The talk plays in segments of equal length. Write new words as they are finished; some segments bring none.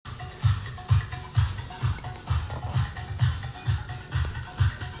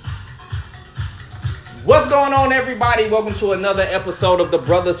What's going on, everybody? Welcome to another episode of the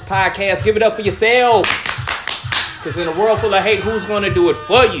Brothers Podcast. Give it up for yourself. Because in a world full of hate, who's going to do it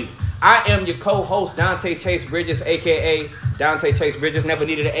for you? I am your co-host, Dante Chase Bridges, a.k.a. Dante Chase Bridges. Never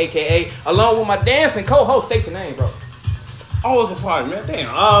needed an a.k.a. Along with my dancing co-host. State your name, bro. Oh, it's a party, man.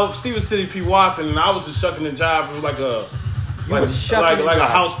 Damn. Steven City P. Watson, and I was just shucking the job. It was like a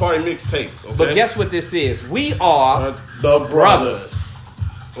house party mixtape. Okay? But guess what this is? We are the Brothers.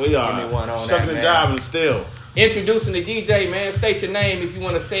 We are. Give me one on shucking that, the man. job and still. Introducing the DJ, man. State your name if you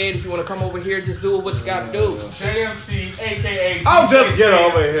want to say it. If you want to come over here, just do it what you got to do. JMC, a.k.a. I'll just get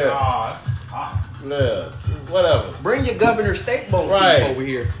over here. Yeah, whatever. Bring your Governor State Bowl over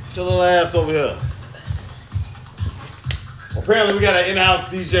here. Get your little ass over here. Apparently, we got an in-house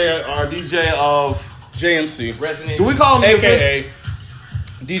DJ, our DJ of JMC. Resident. Do we call him a.k.a.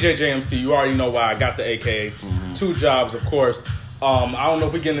 DJ JMC. You already know why I got the a.k.a. Mm-hmm. 2 jobs, of course. I don't know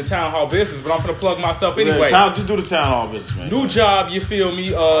if we get into town hall business, but I'm going to plug myself anyway. Just do the town hall business, man. New job, you feel me?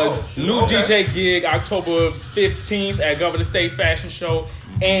 New okay. DJ gig, October 15th at Governor State Fashion Show.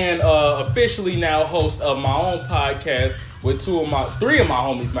 And officially now host of my own podcast with 3 of my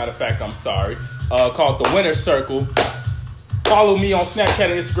homies, matter of fact, I'm sorry, called The Winner's Circle. Follow me on Snapchat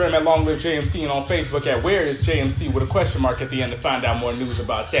and Instagram at LongLiveJMC and on Facebook at Where Is JMC with a question mark at the end to find out more news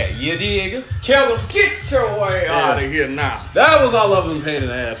about that. You dig? Kill him. Get your way out of here now. That was our Love and Pain in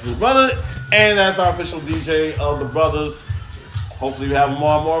the Ass, brother. And that's our official DJ of the Brothers. Hopefully we have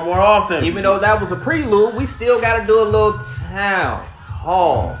more and more often. Even though that was a prelude, we still got to do a little town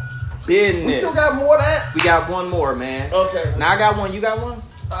hall business. We still got more of that? We got one more, man. Okay. Now I got one. You got one?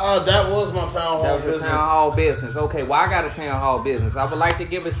 That was my town hall business. Town hall business. Okay, well, I got a town hall business. I would like to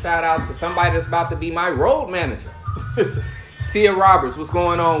give a shout out to somebody that's about to be my road manager. Tia Roberts, what's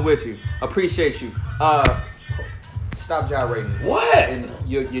going on with you? Appreciate you. Stop gyrating. What? And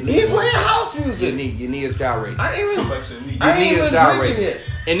you He's playing house music. Your knee is gyrating. I ain't even Your knee is drinking it.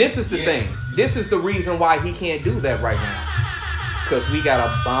 And this is the thing. This is the reason why he can't do that right now. Because we got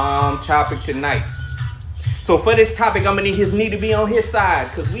a bomb topic tonight. So for this topic, I'm going to need his knee to be on his side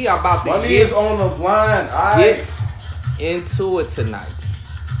because we are about to get on the blind. Get into it tonight.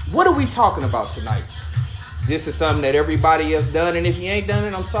 What are we talking about tonight? This is something that everybody has done, and if you ain't done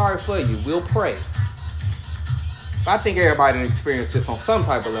it, I'm sorry for you. We'll pray. I think everybody done experienced this on some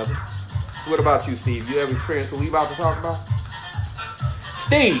type of level. What about you, Steve? You ever experienced what we about to talk about?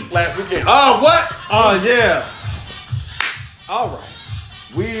 Steve. Last weekend. Oh, what? Oh, yeah. All right.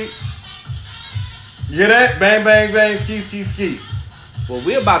 You hear that? Bang, bang, bang, ski, ski, ski. What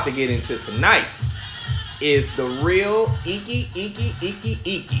we're about to get into tonight is the real icky.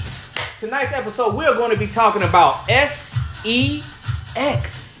 Tonight's episode, we're going to be talking about SEX.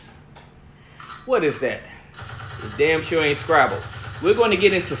 What is that? It damn sure ain't Scrabble. We're going to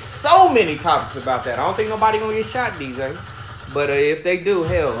get into so many topics about that. I don't think nobody going to get shot, DJ. But if they do,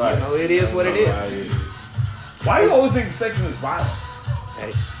 hell, right. It is what it is. Why do you always think sexing is violent?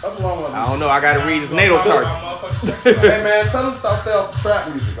 Hey, I don't know. I got to read his natal charts. Hey, man, tell him to stay off the trap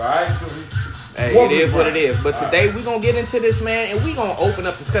music, all right? Hey, it is what it is. But today we're going to get into this, man, and we're going to open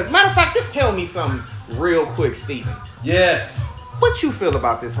up this discussion. Matter of fact, just tell me something real quick, Steven. Yes. What you feel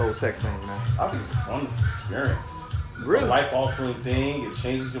about this whole sex thing, man? I think it's a wonderful experience. It's really? A life-altering thing. It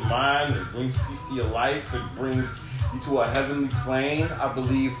changes your mind. It brings peace to your life. It brings you to a heavenly plane. I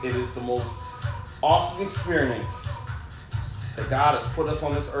believe it is the most awesome experience that God has put us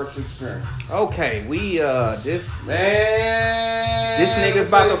on this earth to experience. Okay, this nigga's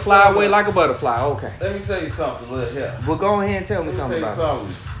about to fly away like a butterfly. Okay. Let me tell you something. Look here. Well, go ahead and tell me something about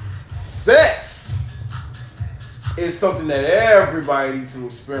it. Sex is something that everybody needs to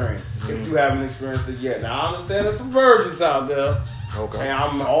experience if you haven't experienced it yet. Now, I understand there's some virgins out there. Okay. And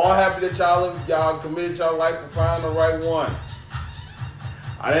I'm all happy that y'all committed y'all life to find the right one.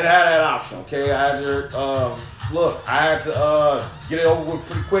 I didn't have that option, okay? I had to get it over with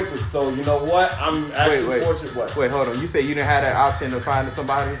pretty quickly. So you know what? I'm actually fortunate. What? Wait, hold on. You say you didn't have that option to find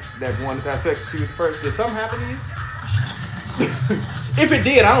somebody that wanted to have sex with you first. Did something happen to you? If it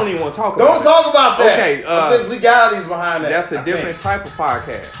did, I don't even want to talk about it. Don't talk about that. Okay. There's legalities behind that. That's a different type of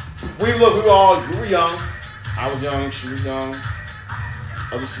podcast. We were young. I was young. She was young.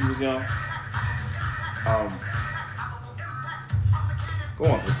 She was young. Go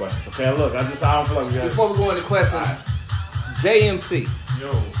on to the questions, okay? Look, I don't feel like we got. Before we go into questions, JMC.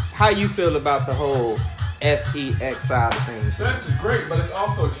 Yo. How you feel about the whole SEX side of things? Sex is great, but it's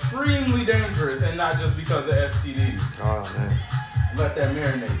also extremely dangerous, and not just because of STDs. Oh, man. Let that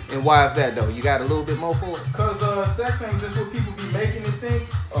marinate. And why is that, though? You got a little bit more for it? Because sex ain't just what people be making it think.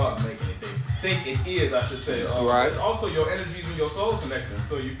 Think it is, I should say. Right. It's also your energies and your soul connecting.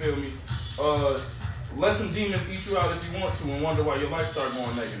 So you feel me? Let some demons eat you out if you want to and wonder why your life started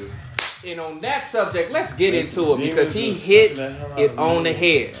going negative. And on that subject, let's get into it Demons because he just hit sucking the hell out it of on me. the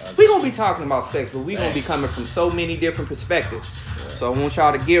head. We're going to be talking about sex, but we're going to be coming from so many different perspectives. So I want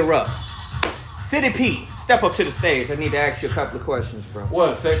y'all to gear up. City P, step up to the stage. I need to ask you a couple of questions, bro.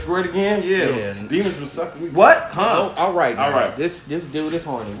 What, sex great again? Yeah. Yeah. Demons been sucking me. What? Huh? Oh, all right. All now. right. This dude is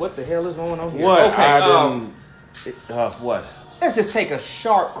horny. What the hell is going on here? What? Okay, I didn't... what? let's just take a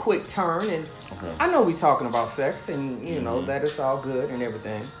sharp, quick turn. And Okay. I know we talking about sex and, you know, that it's all good and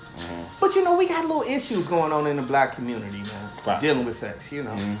everything. But, you know, we got little issues going on in the black community, man. Right. Dealing with sex, you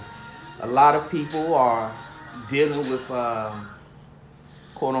know. A lot of people are dealing with,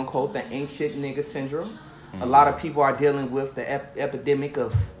 quote unquote, the ain't shit nigga syndrome. A lot of people are dealing with the epidemic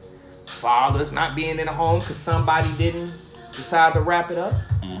of fathers not being in the home because somebody didn't decide to wrap it up.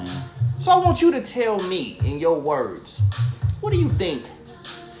 So I want you to tell me, in your words, what do you think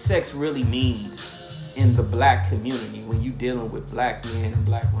sex really means in the black community when you dealing with black men and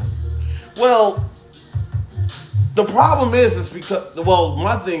black women? Well, the problem is because, well,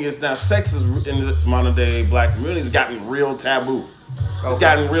 my thing is now sex is in the modern day black community has gotten real taboo. It's Okay.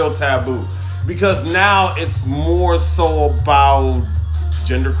 gotten real taboo because now it's more so about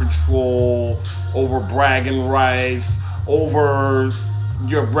gender control, over bragging rights, over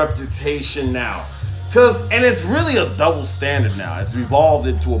your reputation now. And it's really a double standard now. It's evolved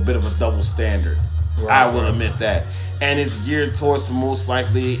into a bit of a double standard. Right, I will admit that. And it's geared towards the most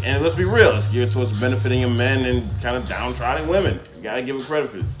likely, and let's be real, it's geared towards benefiting men and kind of downtrodden women. You gotta give it credit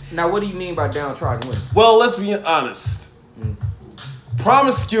for this. Now, what do you mean by downtrodden women? Well, let's be honest.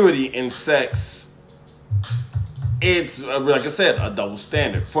 Promiscuity in sex, it's, like I said, a double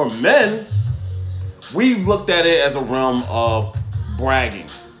standard. For men, we've looked at it as a realm of bragging.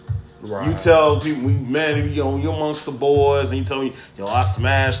 Right. You tell people, man, you know, you're amongst the boys, and you tell me, yo, I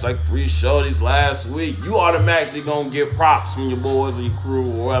smashed like 3 shorties last week. You automatically gonna get props from your boys or your crew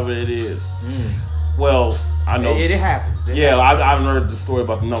or whoever it is. Well, I know It happens. yeah, I've heard the story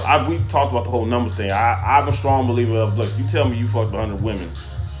about the numbers. We talked about the whole numbers thing. I'm a strong believer of, look, you tell me you fucked 100 women,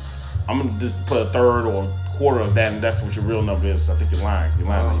 I'm going to just put a third or a quarter of that, and that's what your real number is. I think you're lying. You're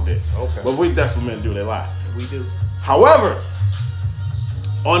lying when you did. Okay. But that's what men do. They lie. We do. However,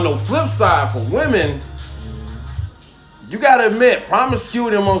 on the flip side, for women, you got to admit,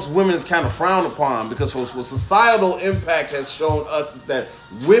 promiscuity amongst women is kind of frowned upon because what societal impact has shown us is that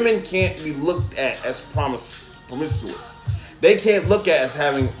women can't be looked at as promiscuous. They can't look at as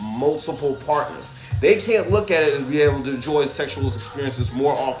having multiple partners. They can't look at it as being able to enjoy sexual experiences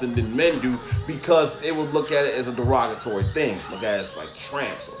more often than men do because they would look at it as a derogatory thing. Look at it as like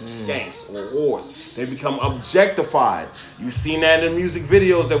tramps or skanks or whores. They become objectified. You've seen that in the music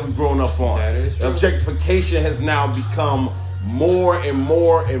videos that we've grown up on. That is true. Objectification has now become more and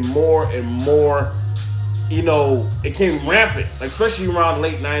more and more and more. You know, it came rampant, like especially around the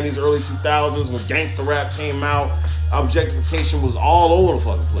late 90s, early 2000s when gangster rap came out. Objectification was all over the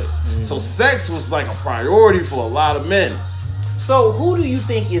fucking place. So sex was like a priority for a lot of men. So who do you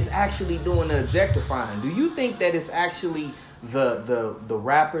think is actually doing the objectifying? Do you think that it's actually the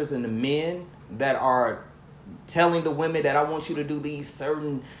rappers and the men that are telling the women that I want you to do these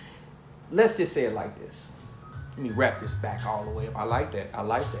certain, let's just say it like this. Let me wrap this back all the way up. I like that.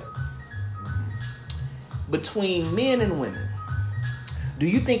 Between men and women, do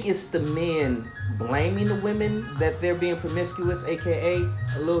you think it's the men blaming the women that they're being promiscuous, aka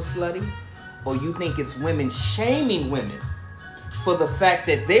a little slutty? Or you think it's women shaming women for the fact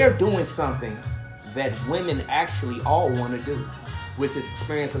that they're doing something that women actually all want to do, which is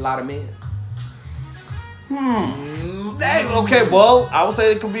experience a lot of men? Okay, well, I would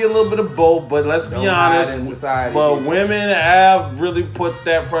say it could be a little bit of both, but let's be Don't hide honest. in society, But people. women have really put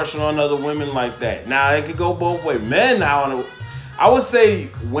that pressure on other women like that. Now, it could go both ways. Men now, I would say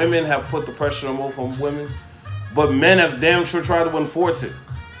women have put the pressure on both on women, but men have damn sure tried to enforce it.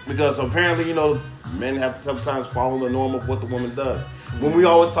 Because apparently, you know, men have to sometimes follow the norm of what the woman does. When we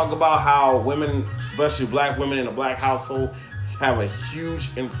always talk about how women, especially black women in a black household, have a huge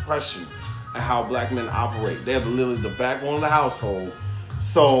impression of how black men operate. They're literally the backbone of the household.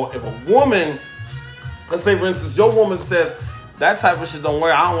 So if a woman, let's say for instance, your woman says, that type of shit don't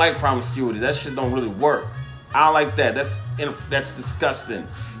work. I don't like promiscuity. That shit don't really work. I don't like that. That's disgusting.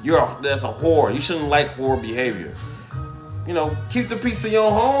 That's a whore. You shouldn't like whore behavior. You know, keep the peace in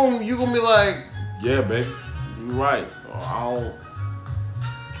your home. You gonna be like, yeah, baby, you're right. I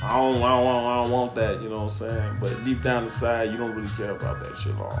don't want that. You know what I'm saying? But deep down inside, you don't really care about that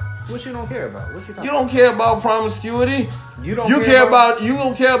shit at all. What you don't care about? What you talking You don't care about promiscuity. You don't You care care about- about. You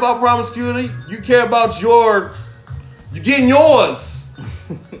don't care about promiscuity. You care about you getting yours.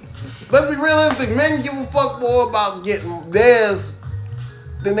 let's be realistic. Men give a fuck more about getting theirs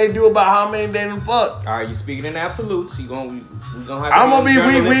than they do about how many they done fuck. All right, you speaking in absolutes. We gonna have to I'm gonna be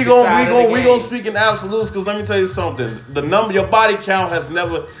we gonna go speak in absolutes because let me tell you something. The number your body count has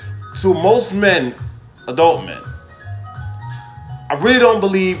never, to most men, adult men, I really don't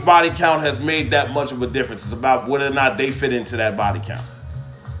believe body count has made that much of a difference. It's about whether or not they fit into that body count.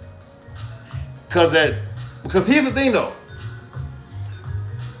 Because here's the thing though.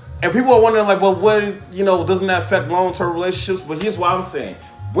 And people are wondering like, well, what, doesn't that affect long-term relationships? But here's what I'm saying.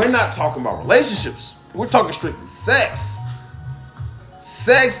 We're not talking about relationships. We're talking strictly sex.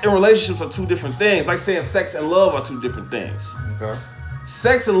 Sex and relationships are two different things. Like saying sex and love are two different things. Okay.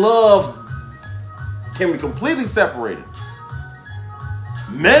 Sex and love can be completely separated.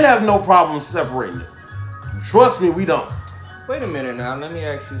 Men have no problem separating it. Trust me, we don't. Wait a minute now. Let me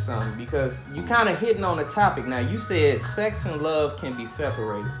ask you something because you kind of hitting on a topic now. You said sex and love can be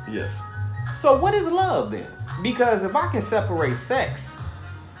separated. Yes. So what is love then? Because if I can separate sex,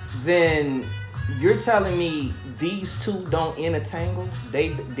 then you're telling me these two don't intertangle?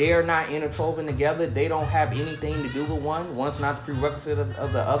 They're not interwoven together? They don't have anything to do with one? One's not the prerequisite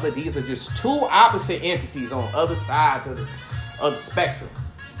of the other? These are just two opposite entities on other sides of the spectrum.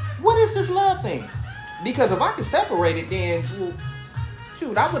 What is this love thing? Because if I could separate it, then, well,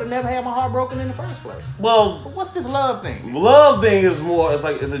 shoot, I would have never had my heart broken in the first place. Well, so what's this love thing? Love thing is more. It's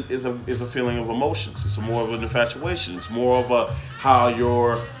like it's a feeling of emotions. It's more of an infatuation. It's more of a how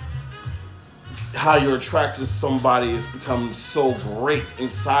you're attracted to somebody has become so great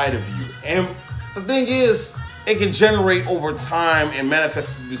inside of you. And the thing is, it can generate over time and manifest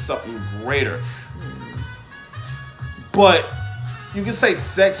to be something greater. But you can say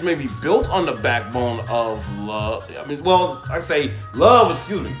sex may be built on the backbone of love. I mean, well, I say love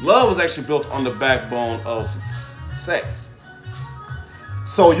is actually built on the backbone of sex.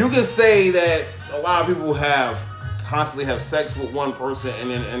 So you can say that a lot of people constantly have sex with one person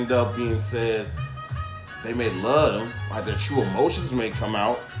and then end up being said they may love them, like their true emotions may come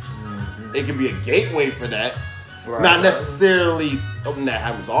out. Mm-hmm. It can be a gateway for that. Right, Not necessarily something that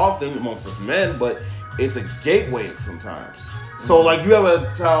happens often amongst us men, but it's a gateway sometimes. So, like, you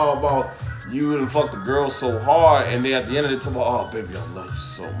ever tell about you and fuck the girl so hard, and then at the end of the time, oh, baby, I love you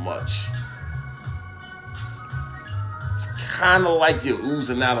so much. It's kind of like you're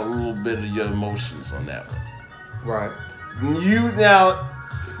oozing out a little bit of your emotions on that one. Right. Now,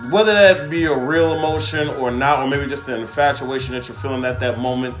 whether that be a real emotion or not, or maybe just an infatuation that you're feeling at that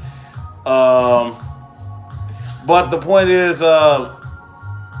moment. But the point is,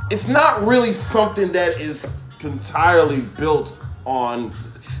 it's not really something that is entirely built on.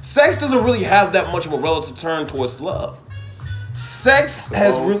 Sex doesn't really have that much of a relative term towards love. Sex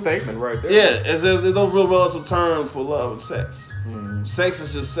has real statement right there. Yeah, there's no real relative term for love and sex. Mm-hmm. Sex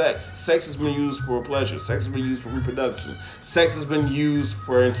is just sex. Sex has been used for pleasure. Sex has been used for reproduction. Sex has been used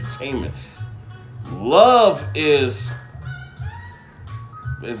for entertainment. Love is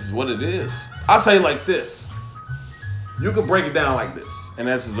what it is. I'll tell you like this. You can break it down like this, and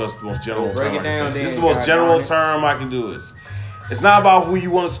that's just the most general term. This is the most general term I can do. It's not about who you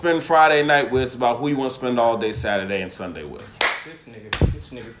want to spend Friday night with. It's about who you want to spend all day Saturday and Sunday with. This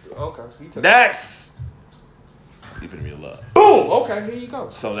nigga. Okay. That's keeping me love. Boom. Okay, here you go.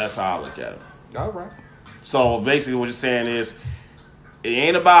 So that's how I look at it. All right. So basically, what you're saying is, it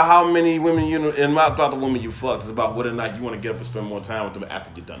ain't about how many women and not about the women you fucked. It's about whether or not you want to get up and spend more time with them after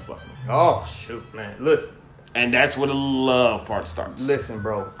you get done fucking them. Oh shoot, man! Listen. And that's where the love part starts. Listen,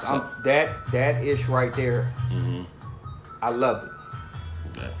 bro. That ish right there. Mm-hmm. I love it.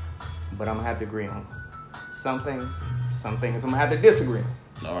 Yeah. But I'm gonna have to agree on some things. Some things I'm gonna have to disagree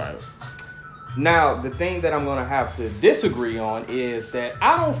on. All right. Now, the thing that I'm gonna have to disagree on is that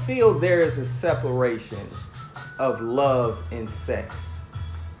I don't feel there is a separation of love and sex.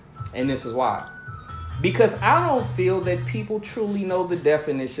 And this is why. Because I don't feel that people truly know the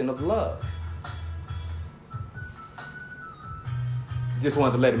definition of love. Just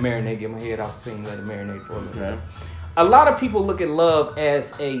wanted to let it marinate, get my head out the scene, let it marinate for a minute. Okay. A lot of people look at love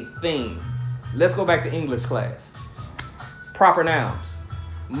as a thing. Let's go back to English class. Proper nouns.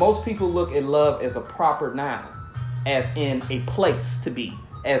 Most people look at love as a proper noun, as in a place to be,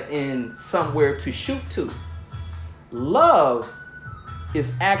 as in somewhere to shoot to. Love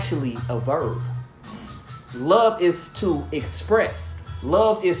is actually a verb. Love is to express.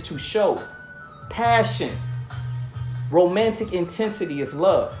 Love is to show. Passion. Romantic intensity is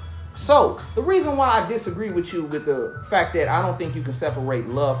love. So, the reason why I disagree with you with the fact that I don't think you can separate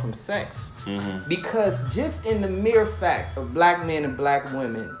love from sex, because just in the mere fact of black men and black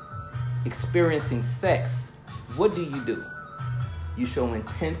women experiencing sex, what do? You show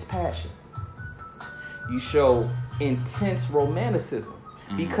intense passion. You show intense romanticism.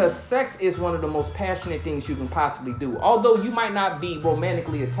 Because sex is one of the most passionate things you can possibly do. Although you might not be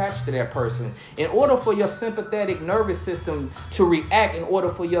romantically attached to that person, in order for your sympathetic nervous system to react, in order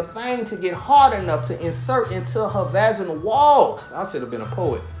for your thing to get hard enough to insert into her vaginal walls. I should have been a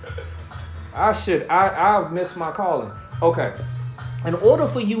poet. I've missed my calling. Okay. In order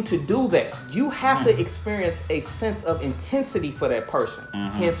for you to do that, you have to experience a sense of intensity for that person.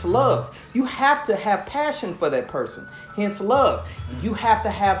 Hence love. You have to have passion for that person. Hence love. You have to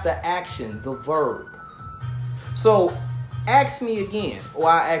have the action, the verb. So ask me again, or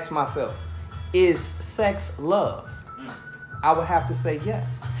I ask myself, is sex love? I would have to say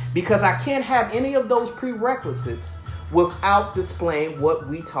yes. Because I can't have any of those prerequisites without displaying what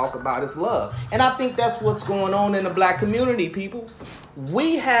we talk about as love. And I think that's what's going on in the black community, people.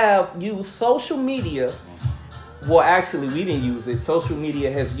 We have used social media. Well, actually, we didn't use it. Social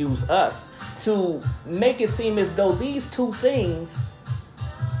media has used us to make it seem as though these two things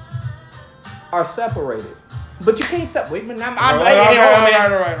are separated. But you can't separate. Wait a minute.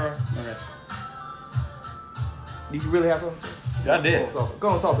 Right. Did you really have something? Yeah, I did.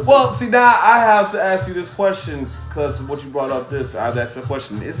 Go and talk to Well, see, now I have to ask you this question because what you brought up this. I have to ask you a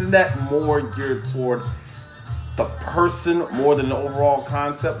question. Isn't that more geared toward the person more than the overall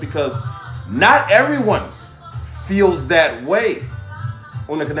concept? Because not everyone feels that way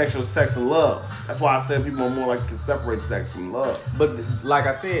on the connection of sex and love. That's why I said people are more like to separate sex from love. But like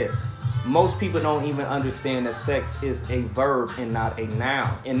I said, most people don't even understand that sex is a verb and not a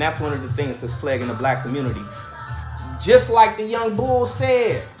noun. And that's one of the things that's plaguing the black community. Just like the young bull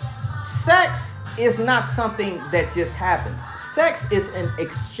said, sex is not something that just happens. Sex is an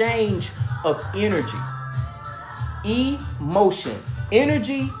exchange of energy, emotion,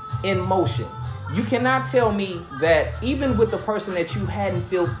 energy in motion. You cannot tell me that even with the person that you hadn't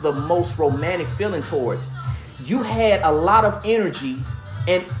felt the most romantic feeling towards, you had a lot of energy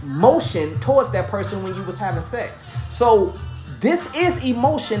and motion towards that person when you was having sex. So this is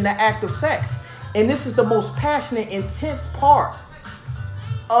emotion, the act of sex. And this is the most passionate, intense part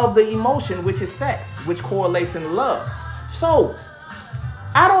of the emotion, which is sex, which correlates in love. So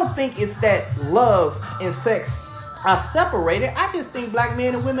I don't think it's that love and sex are separated. I just think black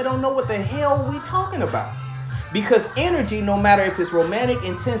men and women don't know what the hell we talking about. Because energy, no matter if it's romantic,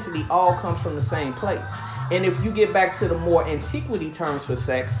 intensity, all comes from the same place. And if you get back to the more antiquity terms for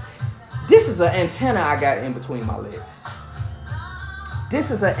sex, this is an antenna I got in between my legs.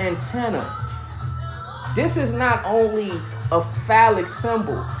 This is an antenna. This is not only a phallic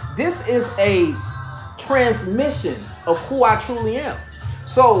symbol. This is a transmission of who I truly am.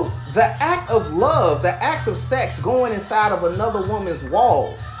 So the act of love, the act of sex, going inside of another woman's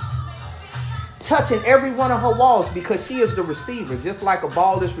walls, touching every one of her walls, because she is the receiver. Just like a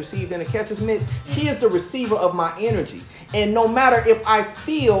ball is received in a catcher's mitt, she is the receiver of my energy. And no matter if I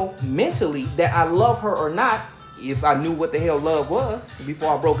feel mentally that I love her or not, if I knew what the hell love was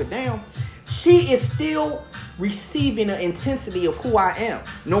before I broke it down, she is still receiving the intensity of who I am.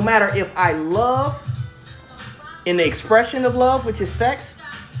 No matter if I love in the expression of love, which is sex,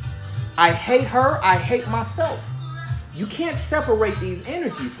 I hate her, I hate myself. You can't separate these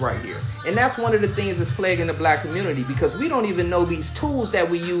energies right here. And that's one of the things that's plaguing the black community, because we don't even know these tools that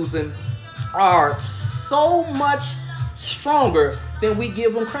we're using are so much stronger than we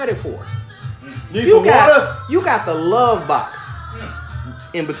give them credit for. You got the love box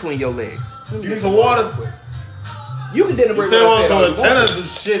in between your legs. You need some water. You can deliberate. You tell us some antennas and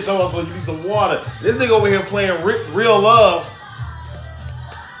shit. Tell us you need some water. This nigga over here playing real love.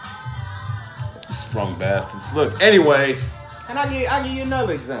 Sprung bastards. Look, anyway. And I give you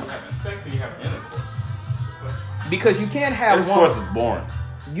another example. You having sex and you having intercourse. Because you can't have intercourse is boring.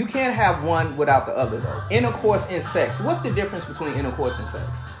 You can't have one without the other, though. Intercourse and sex. What's the difference between intercourse and sex?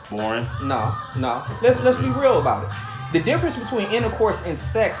 Boring. No. Let's be real about it. The difference between intercourse and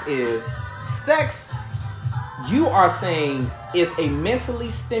sex is sex, you are saying, is a mentally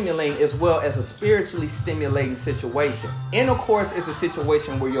stimulating as well as a spiritually stimulating situation. Intercourse is a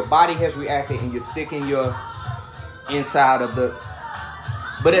situation where your body has reacted and you're sticking your inside of the...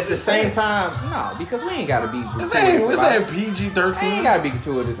 But at the same time, no, because we ain't got to be gratuitous about it. This ain't PG-13. I ain't got to be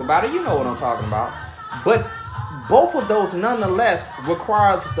gratuitous about it. You know what I'm talking about. But both of those nonetheless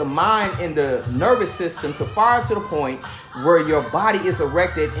requires the mind and the nervous system to fire to the point where your body is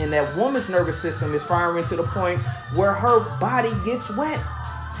erected, and that woman's nervous system is firing to the point where her body gets wet.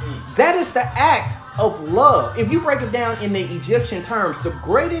 That is the act of love. If you break it down in the Egyptian terms, the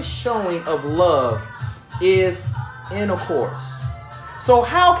greatest showing of love is intercourse. So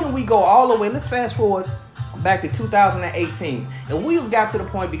how can we go all the way? Let's fast forward back to 2018, and we've got to the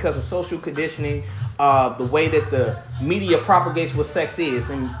point because of social conditioning, the way that the media propagates what sex is,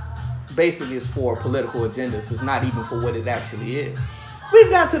 and basically it's for political agendas. It's not even for what it actually is. We've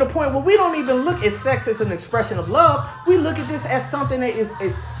got to the point where we don't even look at sex as an expression of love. We look at this as something that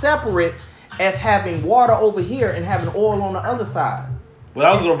is separate, as having water over here and having oil on the other side. Well,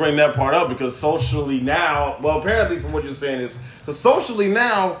 I was going to bring that part up because socially now, well, apparently from what you're saying is, because socially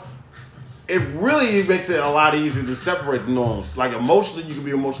now, it really makes it a lot easier to separate the norms. Like emotionally, you can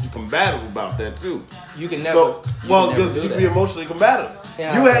be emotionally combative about that too. You can never. Because you can be emotionally combative.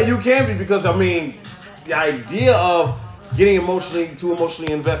 Yeah. You can be, because I mean, the idea of getting too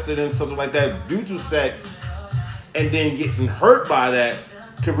emotionally invested in something like that due to sex, and then getting hurt by that,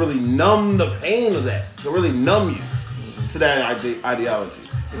 can really numb the pain of that. Can really numb you to that ideology.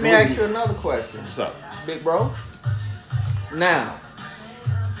 Let me ask you another question. What's up, big bro? Now,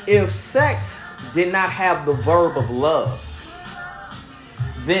 if sex did not have the verb of love,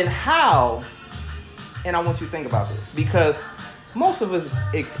 then how, and I want you to think about this, because most of us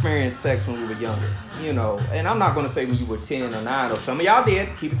experienced sex when we were younger, you know, and I'm not going to say when you were 10 or 9, or some of y'all did,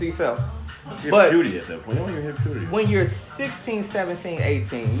 keep it to yourself. But puberty at that point. You don't even hit puberty. When you're 16, 17,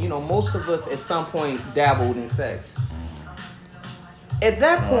 18, you know, most of us at some point dabbled in sex. At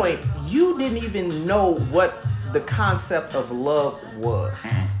that point, you didn't even know what the concept of love was.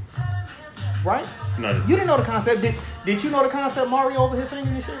 Right? No. You didn't know the concept. Did you know the concept, Mario, over here singing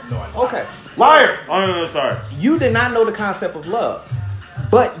and shit? No, I didn't. Okay. Liar! Oh, no, sorry. You did not know the concept of love.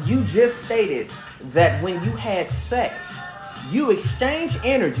 But you just stated that when you had sex, you exchanged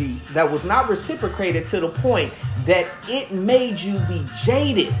energy that was not reciprocated to the point that it made you be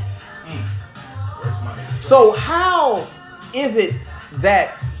jaded. So how is it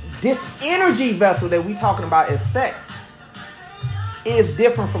that this energy vessel that we talking about as sex is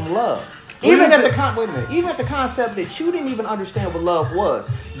different from love? Even at the concept that you didn't even understand what love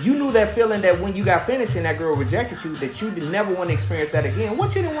was. You knew that feeling that when you got finished and that girl rejected you, that you did never want to experience that again.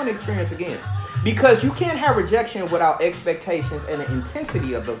 What you didn't want to experience again? Because you can't have rejection without expectations and the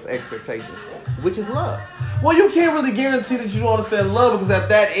intensity of those expectations, which is love. Well, you can't really guarantee that you don't understand love, because at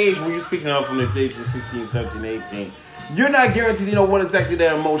that age, when you're speaking of from the age of 16, 17, 18, you're not guaranteed to know what exactly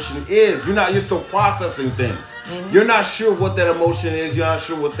that emotion is. You're still processing things. Mm-hmm. You're not sure what that emotion is. You're not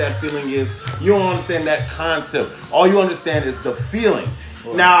sure what that feeling is. You don't understand that concept. All you understand is the feeling.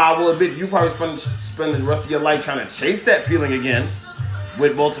 Right. Now, I will admit, you probably spend the rest of your life trying to chase that feeling again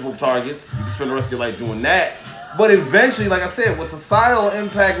with multiple targets. You can spend the rest of your life doing that. But eventually, like I said, with societal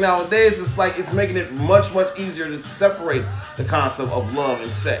impact nowadays, it's making it much, much easier to separate the concept of love and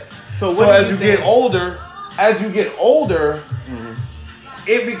sex. So as you get older, mm-hmm.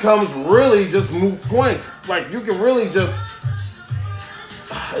 It becomes really just moot points. Like, you can really just...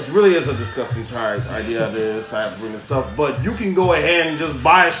 It really is a disgusting idea of this. I have to bring this up. But you can go ahead and just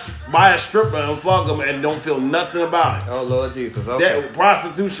buy a stripper and fuck them and don't feel nothing about it. Oh, Lord Jesus. Okay. That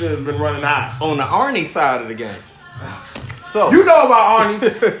prostitution has been running high. On the Arnie side of the game. So you know about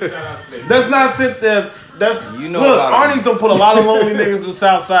Arnie's. Let's not sit there. Look, Arnie's done put a lot of lonely niggas in the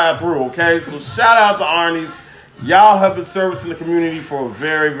South Side through, okay? So shout out to Arnie's. Y'all have been servicing the community for a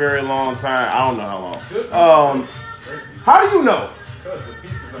very, very long time. I don't know how long. How do you know? Because the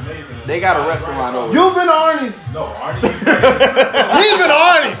piece is amazing. They got a restaurant over there. You've been to Arnie's? No, Arnie's. He's been to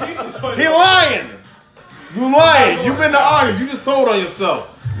Arnie's. He lying. You lying. You've been to Arnie's. You just told on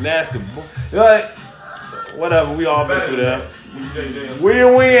yourself. Nasty boy. Like, whatever. We all been through that. We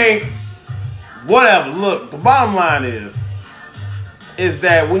ain't. Whatever. Look, the bottom line is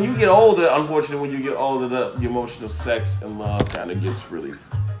that when you get older, unfortunately, when you get older, the emotional sex and love kind of gets really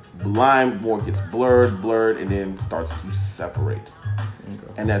gets blurred, and then starts to separate.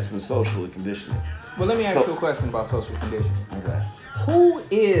 Okay. And that's been socially conditioning. Well, let me ask you a question about social conditioning. Okay. Who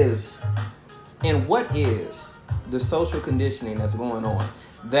is and what is the social conditioning that's going on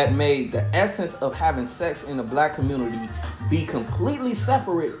that made the essence of having sex in the black community be completely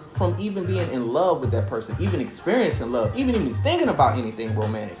separate from even being in love with that person, even experiencing love, even thinking about anything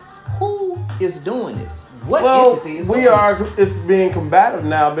romantic? Who is doing this? What entity is doing this? It's being combative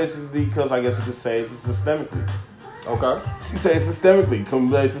now, basically, because I guess you could say it's systemically. Okay. You say systemically.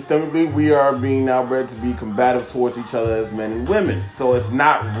 Systemically, we are being now bred to be combative towards each other as men and women. So it's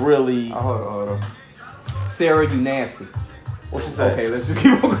not really... Hold on. Sarah, you nasty. What you say? Okay, let's just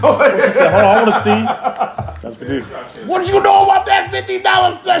keep on going. What you say? Hold on, I want to see. That's the what you know about that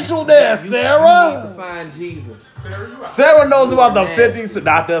 $50 special there, Sarah? You need to find Jesus. Sarah knows about the $50,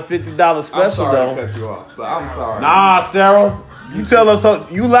 not the $50 special, I'm sorry though. to cut you off. So I'm sorry. Nah, Sarah. You tell us,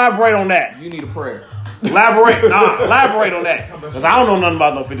 you elaborate on that. You need a prayer. Elaborate. Elaborate on that. Because I don't know nothing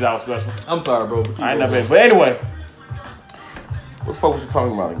about no $50 special. I'm sorry, bro. I ain't never been. But anyway. What the fuck was you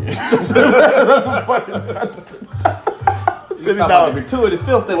talking about again? $50 gratuitous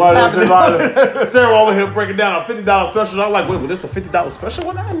filth that was happening. Sarah over here breaking down a $50 special. I'm like, wait, was this a $50 special?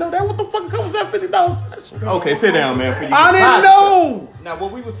 Well, I didn't know that. What the fuck comes that $50 special? Okay, sit down, man. I didn't know. Now,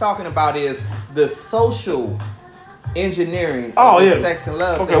 what we was talking about is the social engineering of the sex and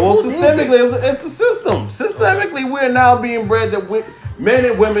love. Okay, well, systemically, it's the system. Systemically, we're now being bred that men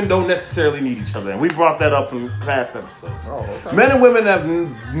and women don't necessarily need each other. And we brought that up in past episodes. Oh, okay. Men and women have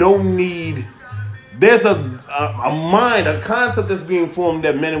no need. There's a mind, a concept that's being formed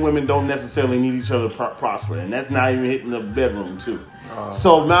that men and women don't necessarily need each other to prosper. And that's not even hitting the bedroom, too.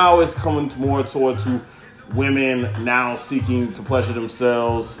 So now it's coming more to women now seeking to pleasure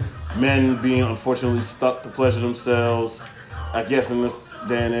themselves, men being unfortunately stuck to pleasure themselves. I guess in this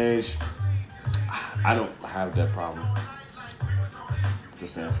day and age, I don't have that problem.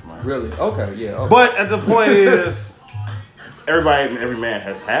 Just saying for myself. Really? Okay, yeah. Okay. But at the point is, every man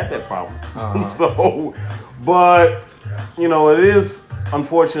has had that problem. So, but, you know, it is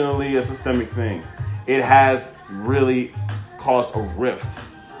unfortunately a systemic thing. It has really caused a rift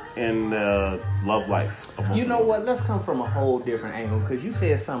in the love life. You know what? Let's come from a whole different angle because you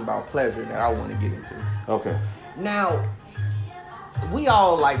said something about pleasure that I want to get into. Okay. Now, we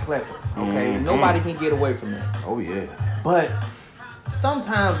all like pleasure, okay? Mm-hmm. Nobody can get away from that. Oh, yeah. But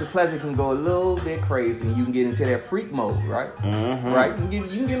sometimes the pleasure can go a little bit crazy and you can get into that freak mode, right? Mm-hmm. Right? You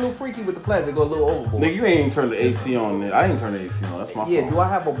can get a little freaky with the pleasure, go a little overboard. Nigga, you ain't even turned the AC on. I ain't turned the AC on. That's my fault. Do I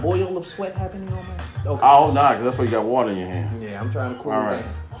have a boil of sweat happening on me? Okay. Oh, nah, because that's why you got water in your hand. Yeah, I'm trying to cool it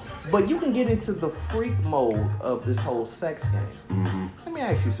down. But you can get into the freak mode of this whole sex game. Mm-hmm. Let me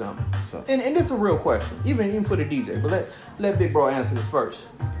ask you something. And this is a real question, even for the DJ. But let Big Bro answer this first.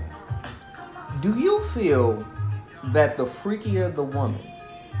 Do you feel that the freakier the woman,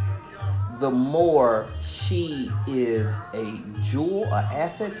 the more she is a jewel, an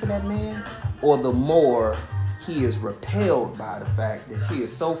asset to that man, or the more he is repelled by the fact that she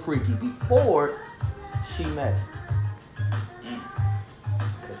is so freaky before she met him?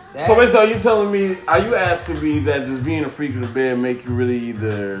 So basically, are you asking me that just being a freak in the bed make you really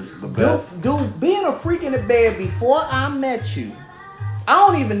the best? Dude, being a freak in the bed before I met you, I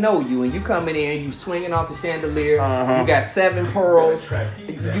don't even know you, and you coming in, you swinging off the chandelier, you got 7 pearls,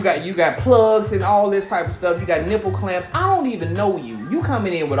 you got plugs and all this type of stuff, you got nipple clamps. I don't even know you. You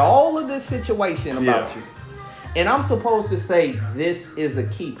coming in with all of this situation about you, and I'm supposed to say this is a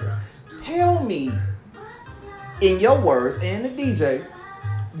keeper. Tell me, in your words, and the DJ,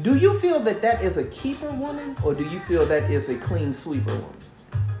 do you feel that is a keeper woman, or do you feel that is a clean sweeper woman?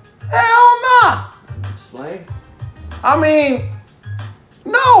 Hell nah. Explain. I mean,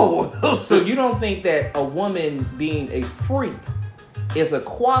 no. So you don't think that a woman being a freak is a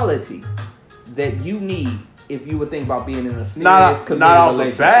quality that you need if you would think about being in a serious committed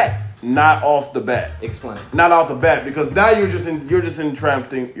relationship? Not off the bat. Explain. Not off the bat, because now you're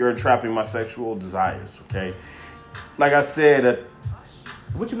entrapping my sexual desires. Okay, like I said.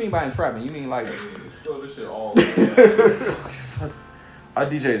 What you mean by entrapping? You mean like throw this shit all our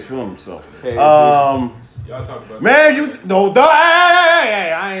DJ is feeling himself. Hey, y'all talk about man,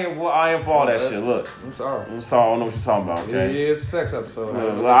 hey, I ain't for all that shit. Look, I'm sorry. I don't know what you're talking about. Okay, yeah, it's a sex episode.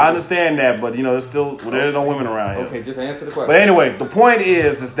 Well, I understand that, but you know, there's no women around here. Okay, just answer the question. But anyway, the point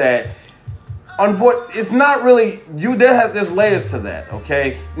is that it's not really you. There's layers to that.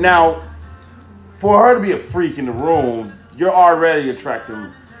 Okay, now for her to be a freak in the room, you're already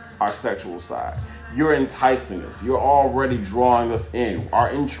attracting our sexual side. You're enticing us. You're already drawing us in. Our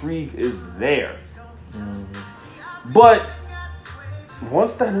intrigue is there. Mm-hmm. But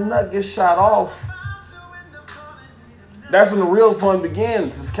once that nut gets shot off, that's when the real fun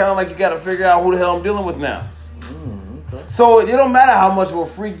begins. It's kind of like you got to figure out who the hell I'm dealing with now. Okay. So it don't matter how much of a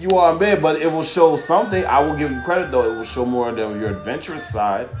freak you are in bed, but it will show something. I will give you credit, though. It will show more of your adventurous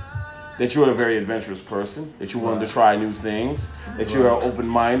side. That you're a very adventurous person, that you're willing to try new things, that you're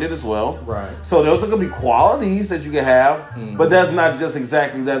open-minded as well. Right. So those are going to be qualities that you can have, but that's not just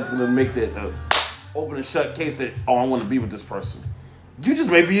exactly that's going to make that open and shut case that, oh, I want to be with this person. You just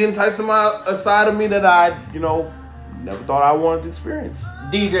may be enticing a side of me that I, never thought I wanted to experience.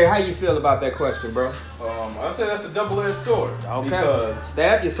 DJ, how you feel about that question, bro? I say that's a double-edged sword. Okay. Because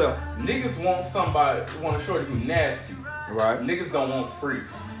stab yourself. Niggas want a shorty who nasty. Right. Niggas don't want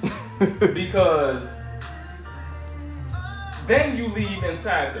freaks. Because then you leave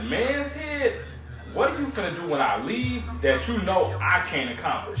inside the man's head. What are you finna do when I leave that you know I can't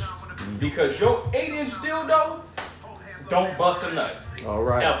accomplish? Because your 8-inch dildo don't bust a nut. All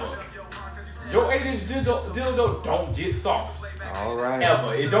right. Ever. Your 8-inch dildo don't get soft. All right.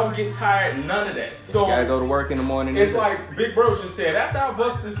 Ever. It don't get tired, none of that. So you gotta go to work in the morning. it's like Big Bro just said, after I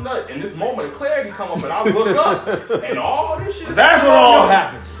bust this nut and this moment of clarity come up and I look up and all this shit is That's what all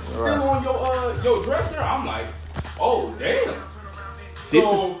happens. still on your dresser, I'm like, oh damn.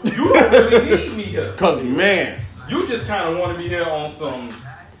 So you don't really need me here. Cause man, You just kind of want to be here on some,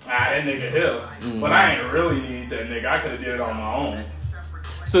 that nigga here. But I ain't really need that nigga. I could have did it on my own.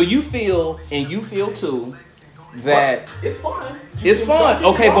 So you feel too that it's fun. it's fun.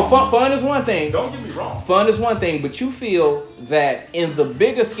 Okay, but fun is one thing. Don't get me wrong. Fun is one thing, but you feel that in the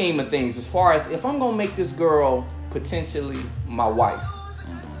bigger scheme of things, as far as if I'm gonna make this girl potentially my wife,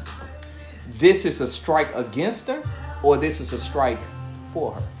 this is a strike against her, or this is a strike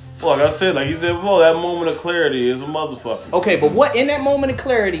for her. like I said, like he said before, that moment of clarity is a motherfucker. Okay, but what in that moment of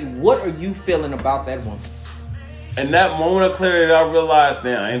clarity, what are you feeling about that woman? In that moment of clarity, I realized,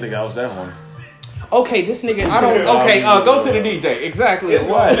 damn, I didn't think I was that one. Okay, this nigga, I don't. Okay, go to the DJ. Exactly. It's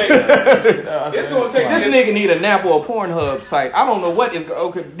gonna take. It's gonna take. This nigga need a nap or a Pornhub site. I don't know what is.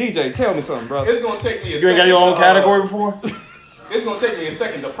 Okay, DJ, tell me something, brother. It's gonna take me a You second. ain't got your own category before? It's gonna take me a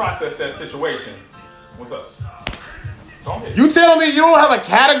second to process that situation. What's up? Go ahead. You telling me you don't have a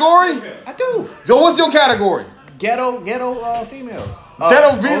category? I do. So what's your category? Ghetto females.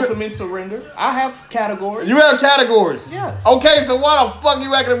 Ghetto female- Ultimate surrender. I have categories. You have categories? Yes. Okay, so why the fuck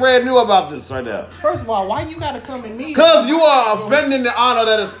you acting brand new about this right now? First of all, why you gotta come at me? Because you are offending the honor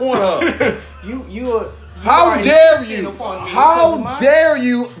that is Pornhub. You are. How dare you? How dare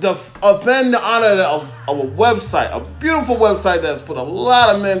you offend the honor of a website, a beautiful website that's put a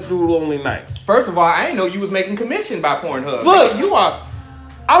lot of men through lonely nights? First of all, I didn't know you was making commission by Pornhub. Look, you are.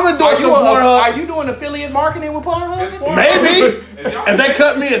 I'm endorsing Are Pornhub. you doing affiliate marketing with Pornhub? It's Pornhub. Maybe. If If they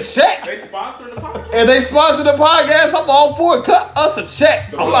cut me a check, They sponsoring the podcast. if they sponsor the podcast, I'm all for it. Cut us a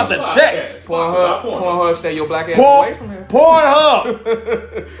check. I'm about to check. Pornhub, stay your black ass away from here. Pornhub.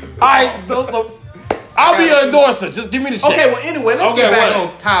 I'll be your endorser. Just give me the check. Okay, well, anyway, let's get back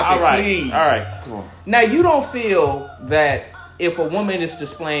on topic, All right. please. All right. Come on. Now, you don't feel that if a woman is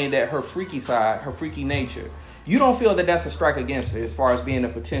displaying that her freaky side, her freaky nature, you don't feel that that's a strike against her as far as being a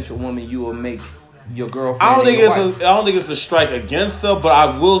potential woman you will make your girlfriend. I don't wife. think it's a strike against her, but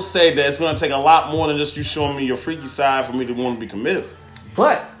I will say that it's going to take a lot more than just you showing me your freaky side for me to want to be committed.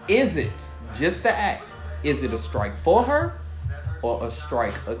 But is it just the act? Is it a strike for her or a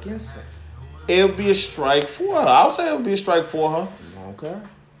strike against her? It would be a strike for her. I would say it would be a strike for her. Okay.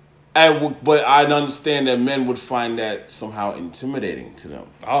 But I understand that men would find that somehow intimidating to them.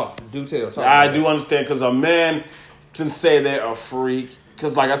 Oh, do tell. I do understand, because a man can say they're a freak,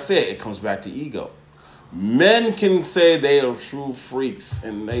 because like I said, it comes back to ego. Men can say they are true freaks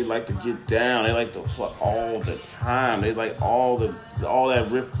and they like to get down. They like to fuck all the time. They like all that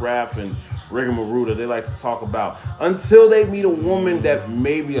riff-raff and rigmarole that they like to talk about, until they meet a woman that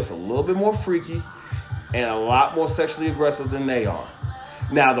maybe is a little bit more freaky and a lot more sexually aggressive than they are.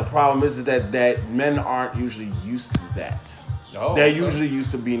 Now, the problem is that men aren't usually used to that. Oh, They're usually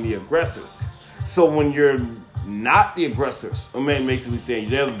used to being the aggressors. So when you're not the aggressors, a man basically saying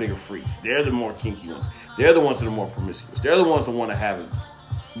they're the bigger freaks. They're the more kinky ones. They're the ones that are more promiscuous. They're the ones that want to have it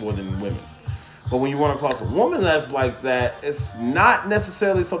more than women. But when you run across a woman that's like that, it's not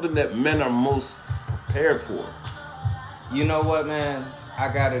necessarily something that men are most prepared for. You know what, man?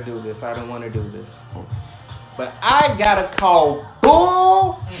 I gotta do this. I don't want to do this. But I gotta call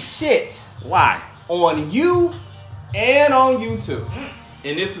bullshit. Why? On you and on you too.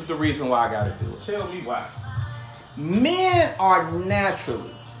 And this is the reason why I gotta do it. Tell me why. Men are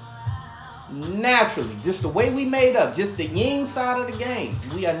naturally, just the way we made up, just the yin side of the game,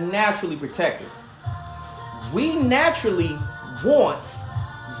 we are naturally protective. We naturally want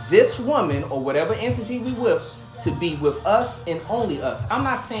this woman or whatever entity we with to be with us and only us. I'm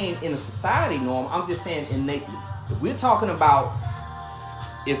not saying in a society norm, I'm just saying innately. If we're talking about,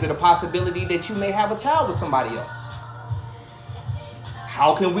 is it a possibility that you may have a child with somebody else?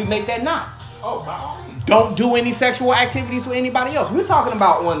 How can we make that not? Oh, by all means. Don't do any sexual activities with anybody else. We're talking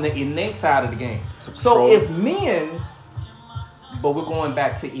about on the innate side of the game. So if men, but we're going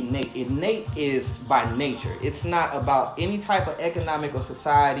back to innate. Innate is by nature. It's not about any type of economic or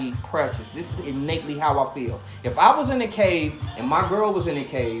society pressures. This is innately how I feel. If I was in a cave and my girl was in a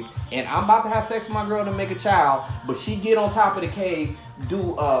cave and I'm about to have sex with my girl to make a child, but she get on top of the cave,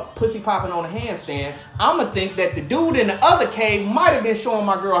 do pussy popping on a handstand, I'm going to think that the dude in the other cave might have been showing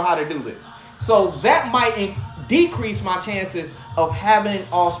my girl how to do this. So that might decrease my chances of having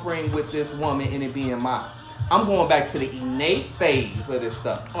offspring with this woman and it being mine. I'm going back to the innate phase of this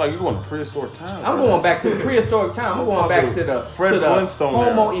stuff. Oh, you're going to prehistoric time. I'm going back to the prehistoric time. I'm going back to the Fred Flintstone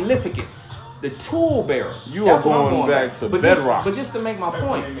Homo elepticus. the tool bearer. You That's are what I'm going back to But bedrock. But just to make my Back when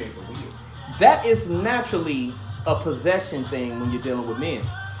point, they made the wheel. that is naturally a possession thing when you're dealing with men.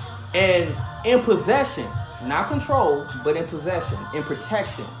 And in possession, not control, but in possession, in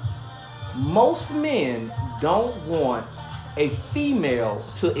protection, most men don't want a female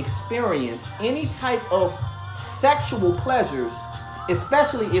to experience any type of sexual pleasures,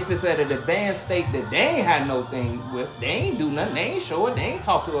 especially if it's at an advanced state that they ain't had no thing with. They ain't do nothing. They ain't show it. They ain't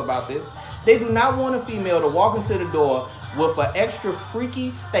talk to her about this. They do not want a female to walk into the door with an extra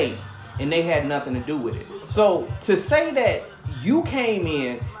freaky state and they had nothing to do with it. So to say that you came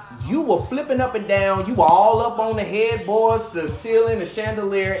in, you were flipping up and down, you were all up on the headboards, the ceiling, the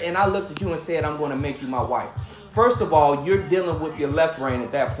chandelier, and I looked at you and said, I'm going to make you my wife. First of all, you're dealing with your left brain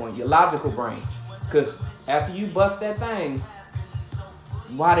at that point, your logical brain. Because after you bust that thing,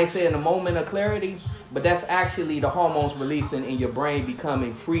 why they say in a moment of clarity, but that's actually the hormones releasing and your brain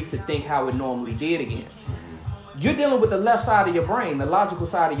becoming free to think how it normally did again. You're dealing with the left side of your brain, the logical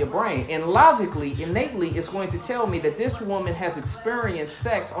side of your brain. And logically, innately, it's going to tell me that this woman has experienced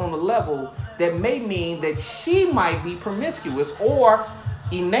sex on a level that may mean that she might be promiscuous, or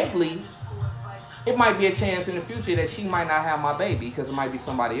innately, it might be a chance in the future that she might not have my baby because it might be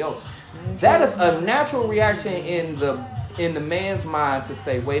somebody else. That is a natural reaction in the man's mind to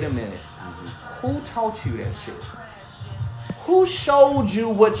say, wait a minute, who taught you that shit? Who showed you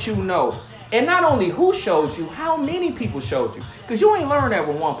what you know? And not only who showed you, how many people showed you? Because you ain't learned that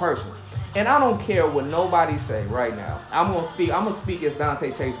with one person. And I don't care what nobody say right now. I'm gonna speak as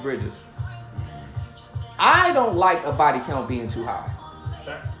Dante Chase Bridges. I don't like a body count being too high.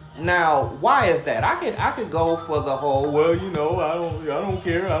 Now, why is that? I could go for the whole, well, you know, I don't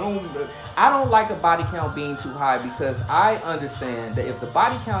care. I don't like a body count being too high because I understand that if the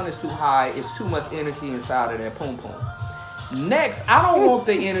body count is too high, it's too much energy inside of that poom poom. Next, I don't want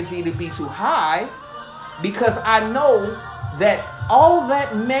the energy to be too high because I know that all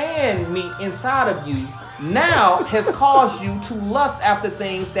that man meat inside of you now has caused you to lust after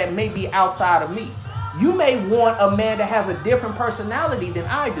things that may be outside of me. You may want a man that has a different personality than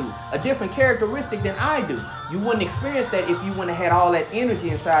I do, a different characteristic than I do. You wouldn't experience that if you wouldn't have had all that energy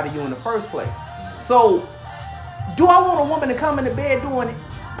inside of you in the first place. So, do I want a woman to come into bed doing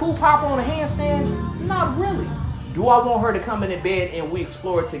poo pop on a handstand? Not really. Do I want her to come into bed and we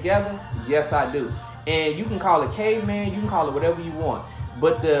explore it together? Yes, I do. And you can call it caveman, you can call it whatever you want.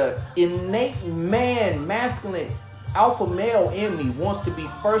 But the innate man, masculine, alpha male in me wants to be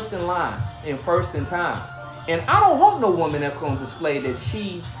first in line and first in time. And I don't want no woman that's going to display that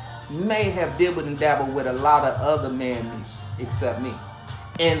she may have dibbled and dabbled with a lot of other man meats except me.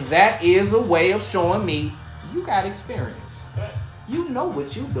 And that is a way of showing me you got experience. You know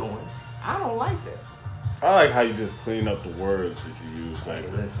what you're doing. I don't like that. I like how you just clean up the words that you use, like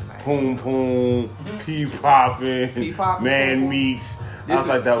Hey, listen, man. poom poom, pee popping, man meats. I was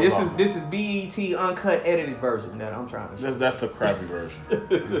like, that was awesome. This is BET uncut edited version that I'm trying to show. That's the crappy version.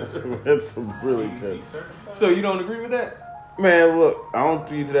 That's really tense. So you don't agree with that? Man, look, I don't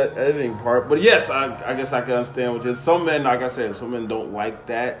agree to that editing part, but yes, I guess I can understand what you're. Some men, like I said, some men don't like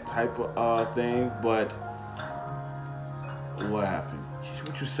that type of thing. But what happened?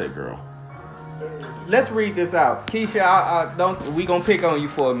 What you say, girl? Let's read this out. Keisha, we gonna pick on you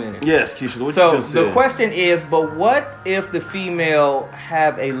for a minute. Yes, Keisha, what you So gonna say? the question is, but what if the female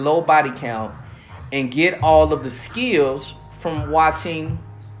have a low body count and get all of the skills from watching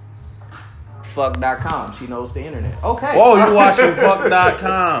fuck.com? She knows the internet. Okay. Whoa, you watching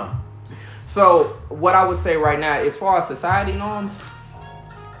fuck.com. So what I would say right now, as far as society norms,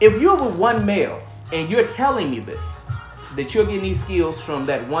 if you're with one male and you're telling me this, that you're getting these skills from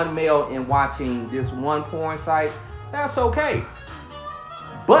that one male and watching this one porn site, that's okay.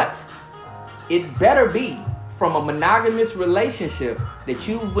 But it better be from a monogamous relationship that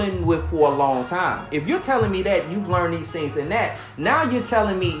you've been with for a long time. If you're telling me that you've learned these things and that, now you're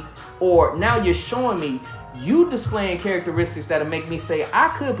telling me, or now you're showing me, you displaying characteristics that'll make me say,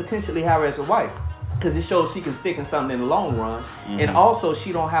 I could potentially have her as a wife. Because it shows she can stick in something in the long run. Mm-hmm. And also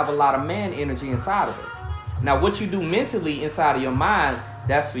she don't have a lot of man energy inside of her. Now, what you do mentally inside of your mind,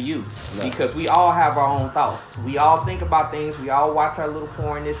 that's for you. No. Because we all have our own thoughts. We all think about things. We all watch our little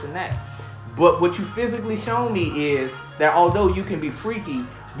porn, this and that. But what you physically show me is that although you can be freaky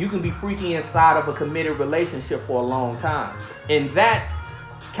inside of a committed relationship for a long time. And that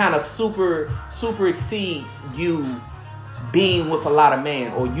kind of super exceeds you being with a lot of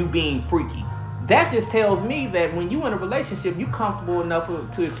men or you being freaky. That just tells me that when you're in a relationship, you're comfortable enough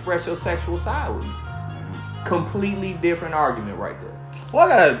to express your sexual side with you. Completely different argument right there.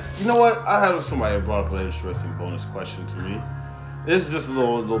 Well, you know what? I have somebody that brought up an interesting bonus question to me. This is just a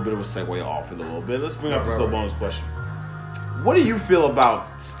little bit of a segue off it a little bit. Let's bring up this little bonus question. What do you feel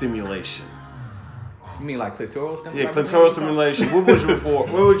about stimulation? You mean like clitoral stimulation? Yeah, clitoral stimulation. What would you prefer?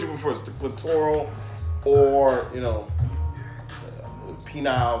 What would you prefer? The clitoral or,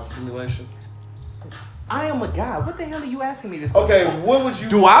 penile stimulation? I am a guy. What the hell are you asking me this? Okay, what would you...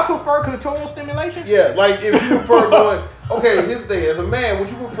 Do I prefer clitoral stimulation? Yeah, like if you prefer going... Okay, here's the thing. As a man, would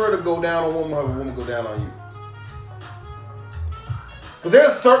you prefer to go down on a woman or have a woman go down on you? Because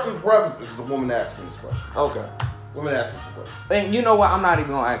there's certain preferences. This is a woman asking this question. Okay. Women asking this question. And you know what? I'm not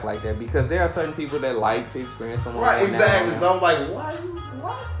even going to act like that because there are certain people that like to experience someone. Right, exactly. Now. So I'm like,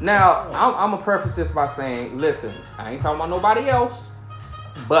 what? Now, I'm going to preface this by saying, listen, I ain't talking about nobody else,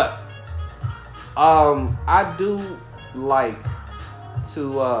 but I do like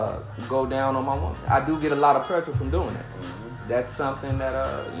to go down on my woman. I do get a lot of pleasure from doing that. Mm-hmm. That's something that,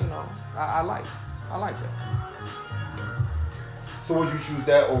 I like. I like that. So would you choose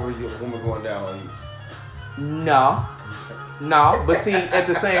that over your woman going down on you? No, but see, at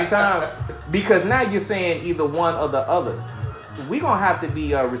the same time, because now you're saying either one or the other, we gonna have to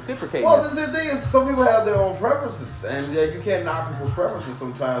be reciprocating. Well, this is the thing is, some people have their own preferences, and you can't knock people's preferences.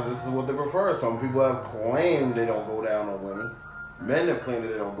 Sometimes this is what they prefer. Some people have claimed they don't go down on women. Men have claimed that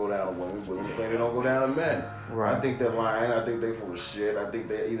they don't go down on women. Women claim they don't go down on men. Right. I think they're lying. I think they're full of shit. I think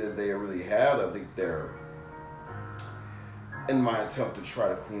they really have. I think they're, in my attempt to try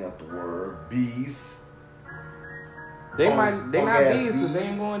to clean up the word, bees. They not bees because they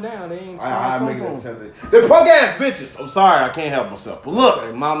ain't going down. They ain't. I make an attempt. They're punk ass bitches. I'm sorry, I can't help myself. But look,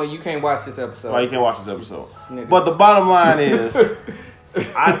 okay, Mama, you can't watch this episode. Why you can't watch this episode? But the bottom line is,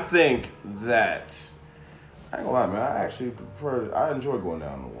 I think that I ain't gonna lie, man. I actually I enjoy going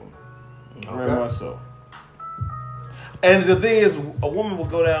down on a woman. Very much so. And the thing is, a woman will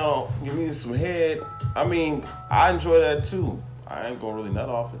go down, give me some head. I mean, I enjoy that too. I ain't gonna really nut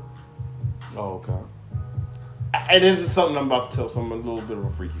off it. Oh, okay. And this is something I'm about to tell someone, a little bit of a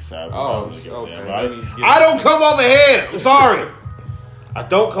freaky side. Oh, okay. I don't come off a head. I'm sorry. I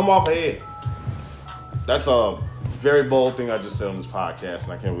don't come off a head. That's a very bold thing I just said on this podcast,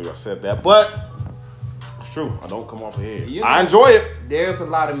 and I can't believe I said that. But it's true. I don't come off a head. I enjoy it. There's a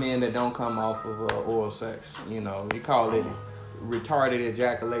lot of men that don't come off of oral sex. You call it retarded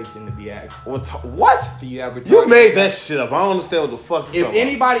ejaculation to be accurate. What? So you have retarded. You made that shit up. I don't understand what the fuck you're talking about. If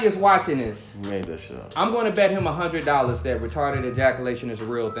anybody is watching this, you made that shit up. I'm going to bet him $100 that retarded ejaculation is a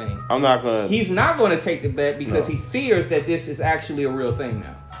real thing. I'm not going to. He's not going to take the bet because he fears that this is actually a real thing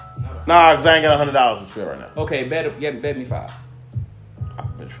now. Nah, because I ain't got $100 to spare right now. Okay, bet me $5. I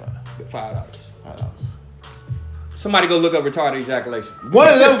bet you $5. $5. Somebody go look up retarded ejaculation. One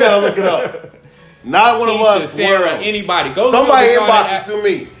of them got to look it up. Not one of us. Sarah, anybody. Go somebody inbox it to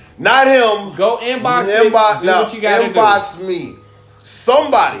me. Not him. Go inbox it. Do what you gotta inbox me.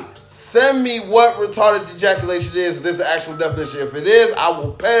 Somebody send me what retarded ejaculation is. If this is the actual definition. If it is, I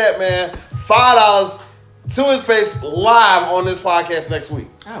will pay that man $5 to his face live on this podcast next week.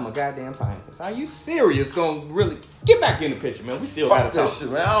 I'm a goddamn scientist. Are you serious? Gonna really get back in the picture, man? We still gotta talk.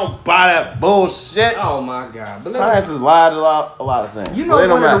 Shit, man. I don't buy that bullshit. Oh my god! But science has lied a lot of things. You know,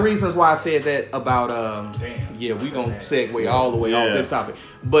 one of the reasons why I said that about we gonna segue all the way off this topic.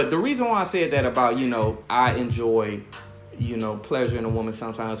 But the reason why I said that about I enjoy pleasure in a woman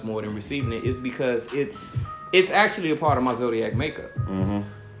sometimes more than receiving it is because it's actually a part of my zodiac makeup.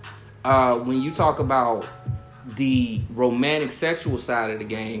 Mm-hmm. When you talk about the romantic sexual side of the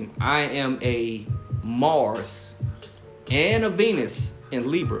game, I am a Mars and a Venus in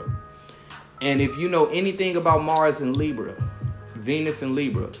Libra. And if you know anything about Mars and Libra, Venus and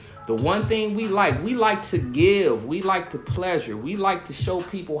Libra, the one thing we like to give, we like to pleasure, we like to show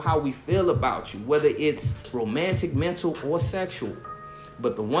people how we feel about you, whether it's romantic, mental, or sexual.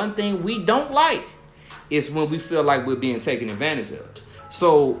 But the one thing we don't like is when we feel like we're being taken advantage of.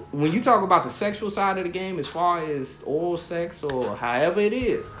 So when you talk about the sexual side of the game, as far as oral sex or however it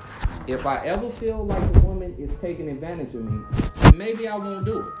is, if I ever feel like a woman is taking advantage of me, maybe I won't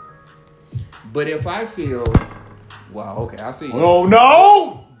do it. But if I feel, I see you. Oh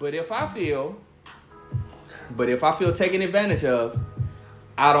no! But if I feel taken advantage of,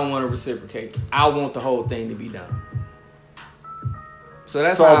 I don't want to reciprocate. I want the whole thing to be done. So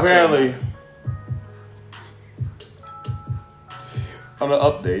that's how apparently. On an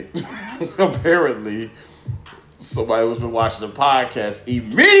update, apparently somebody who's been watching the podcast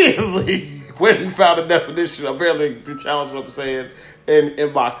immediately when he found the definition, apparently the challenge what I'm saying, and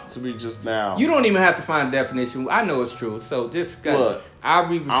inboxed it to me just now. You don't even have to find a definition. I know it's true. So just look, I'll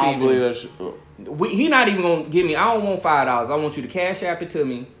be receiving. I don't believe that shit. He not even gonna give me. I don't want $5. I want you to cash app it to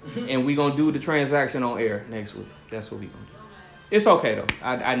me, and we gonna do the transaction on air next week. That's what we gonna do. It's okay though.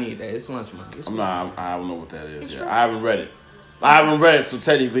 I need that. It's lunch money. It's cool. I don't know what that is. Yeah, I haven't read it. So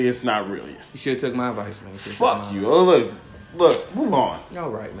technically, it's not really. You should have took my advice, man. Fuck you. Oh, look. Move on. All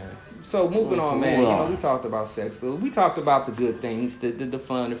right, man. So moving on, man. You know, we talked about sex, but we talked about the good things, the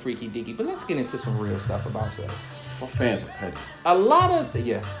fun, the freaky deaky. But let's get into some real stuff about sex. My fans are petty. A lot of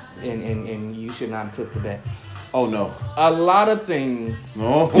yes, and you should not have took the bet. Oh no. A lot of things.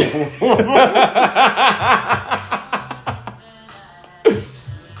 No.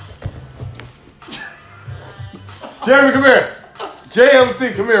 Jeremy, come here.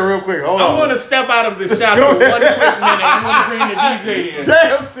 JMC, come here real quick. Hold on. I want to step out of the shot for 1 quick minute. I want to bring the DJ in.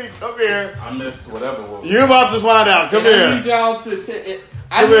 JMC, come here. I missed whatever. You're about to find out. Come here. I need y'all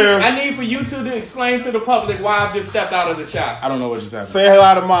I need for you two to explain to the public why I've just stepped out of the shot. I don't know what just happened. Say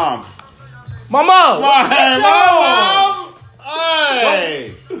hello to mom. My mom. Hey, mom.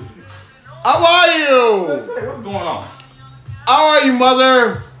 Hey. How are you? What's going on? How are you,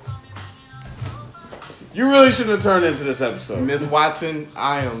 mother? You really shouldn't have turned into this episode. Miss Watson,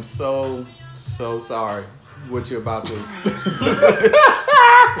 I am so sorry what you're about to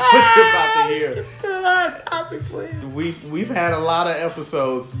hear. We've had a lot of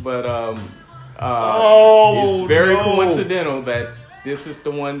episodes, but it's very coincidental that this is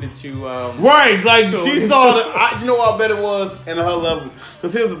the one that you right, like she saw that. You know what I bet it was in her level.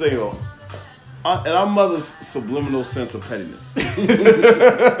 Because here's the thing, though. And our mother's subliminal sense of pettiness. Because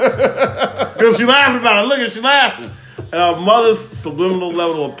she laughing about it. Look at she laughing. And our mother's subliminal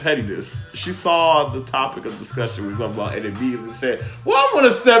level of pettiness. She saw the topic of discussion we were talking about and immediately said, well, I'm going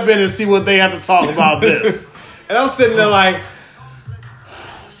to step in and see what they have to talk about this. And I'm sitting there like,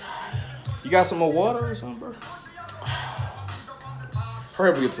 you got some more water or something, bro?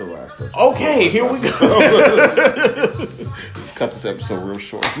 hurry up and get to the last section. Okay, here we go. Let's cut this episode real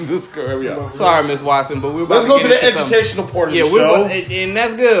short. Let's go. Hurry up. Sorry, Miss Watson, but we're about Let's to go get to the into educational part of the show. show. And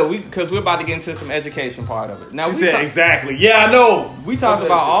that's good because we're about to get into some education part of it. Now, she said exactly. Yeah, I know. We talked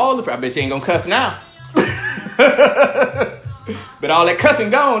about all the... I bet you ain't going to cuss now. But all that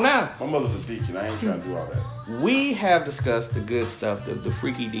cussing gone now. My mother's a deacon. I ain't trying to do all that. We have discussed the good stuff, the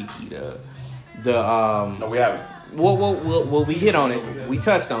freaky deaky, No, we haven't. Well, we hit on it. We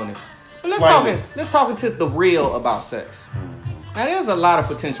touched on it. But let's talk into the real about sex. Now, there's a lot of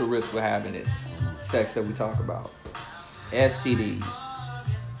potential risks with having this sex that we talk about. STDs,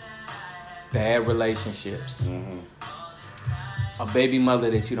 bad relationships, a baby mother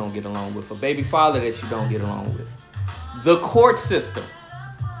that you don't get along with, a baby father that you don't get along with, the court system,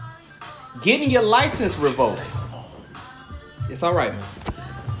 getting your license revoked. It's all right, man.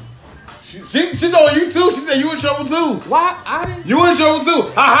 She know you too. She said you in trouble too. Why? I didn't. You in trouble too.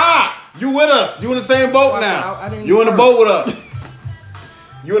 Ha ha. You with us. You in the same boat now. I didn't you in the boat with us.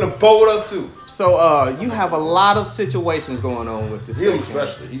 You in the boat with us too. So you have a lot of situations going on with this. He's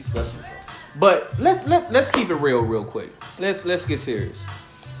special in trouble. But let's keep it real quick. Let's get serious.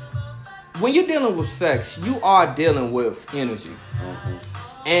 When you're dealing with sex, you are dealing with energy.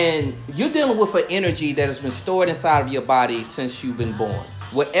 And you're dealing with an energy that has been stored inside of your body since you've been born.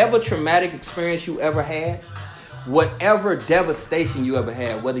 Whatever traumatic experience you ever had, whatever devastation you ever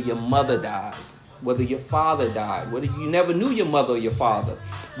had, whether your mother died, whether your father died, whether you never knew your mother or your father,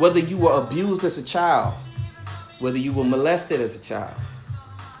 whether you were abused as a child, whether you were molested as a child,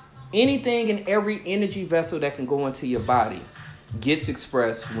 anything and every energy vessel that can go into your body gets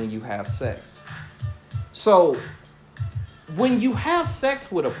expressed when you have sex. So when you have sex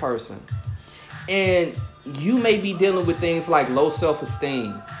with a person and you may be dealing with things like low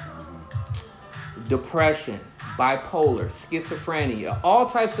self-esteem, depression, bipolar, schizophrenia, all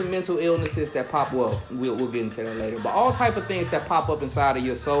types of mental illnesses that pop up. We'll get into that later. But all type of things that pop up inside of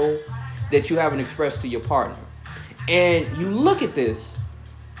your soul that you haven't expressed to your partner. And you look at this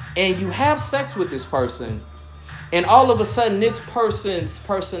and you have sex with this person and all of a sudden this person's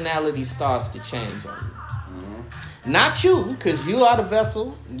personality starts to change on you. Not you, because you are the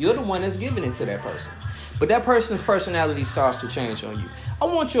vessel. You're the one that's giving it to that person. But that person's personality starts to change on you. I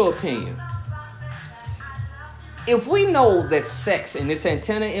want your opinion. If we know that sex and this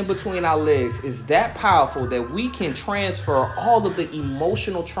antenna in between our legs is that powerful that we can transfer all of the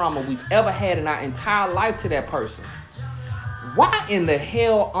emotional trauma we've ever had in our entire life to that person, why in the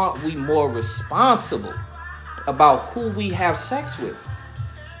hell aren't we more responsible about who we have sex with?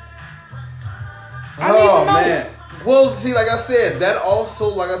 Oh, man. Well, see, like I said, that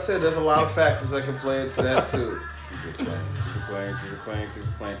also, there's a lot of factors that can play into that, too. Keep it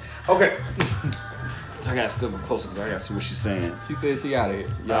playing. Okay. I gotta step up closer because I gotta see what she's saying. She said she out of here.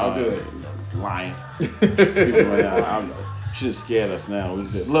 Y'all do it. Lying. She just scared us now. We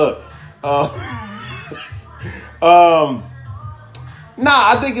just said, look.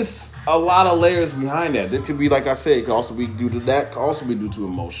 Nah, I think it's a lot of layers behind that. This could be, like I said, it could also be due to that. Could also be due to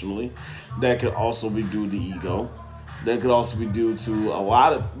emotionally. That could also be due to ego. That could also be due to a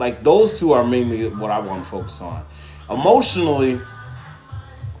lot of, like, those two are mainly what I want to focus on. Emotionally,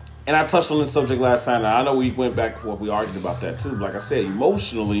 and I touched on this subject last time, and I know we went back and forth, we argued about that too. But like I said,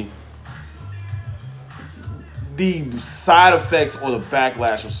 emotionally, the side effects or the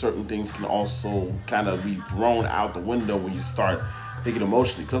backlash of certain things can also kind of be thrown out the window when you start thinking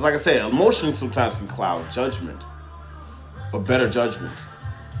emotionally. Because like I said, emotion sometimes can cloud judgment, or better judgment.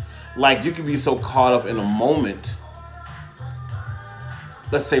 Like, you can be so caught up in a moment.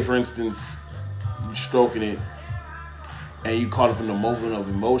 Let's say, for instance, you're stroking it, and you caught up in the moment of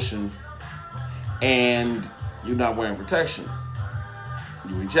emotion, and you're not wearing protection.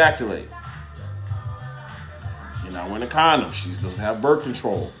 You ejaculate. You're not wearing a condom. She doesn't have birth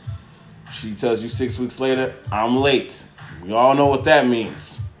control. She tells you 6 weeks later, I'm late. We all know what that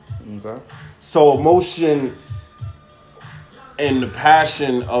means. Okay. So emotion and the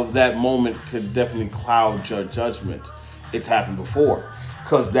passion of that moment could definitely cloud your judgment. It's happened before.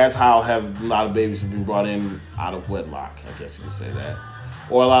 Because that's how a lot of babies have been brought in out of wedlock, I guess you could say that.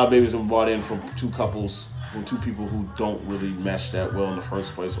 Or a lot of babies have been brought in from two people who don't really mesh that well in the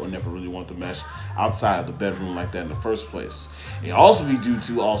first place, or never really want to mesh outside of the bedroom like that in the first place. It also be due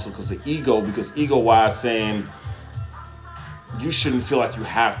to because of ego, because ego-wise saying you shouldn't feel like you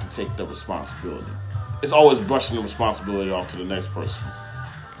have to take the responsibility. It's always brushing the responsibility off to the next person.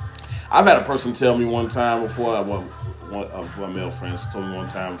 I've had a person tell me one time before, one of my male friends told me one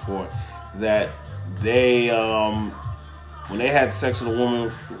time before that they, when they had sex with a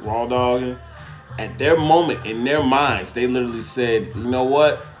woman raw dogging, at their moment, in their minds, they literally said, you know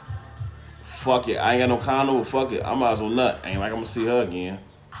what? Fuck it. I ain't got no condom, but fuck it. I might as well nut. Ain't like I'm going to see her again.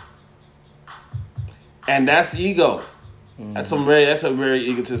 And that's ego. Mm-hmm. That's a very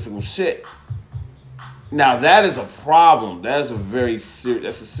egotistical shit. Now, that is a problem. That is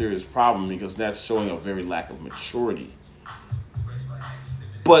that's a serious problem, because that's showing a very lack of maturity.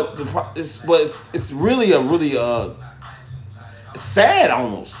 But it's really sad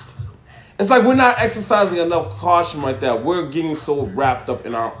almost. It's like we're not exercising enough caution right there. We're getting so wrapped up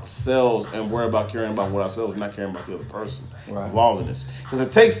in ourselves and worried about caring about what ourselves, not caring about the other person involved in this. Because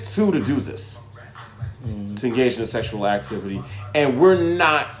it takes two to do this, to engage in sexual activity, and we're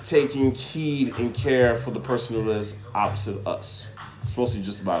not taking heed and care for the person who is opposite us. It's mostly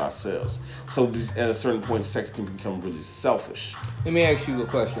just about ourselves. So at a certain point, sex can become really selfish. Let me ask you a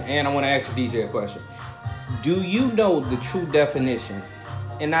question, and I want to ask the DJ a question. Do you know the true definition,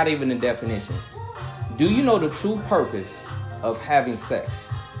 and not even the definition, do you know the true purpose of having sex?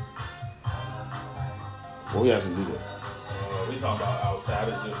 What we have to do that? We talking about outside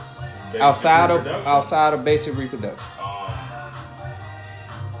of just basic outside of basic reproduction.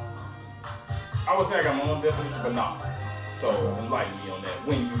 I would say I got my own definition, but not. So enlighten me on that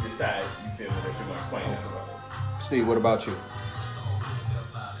when you decide you feel that you're going to explain that to us. Steve, what about you?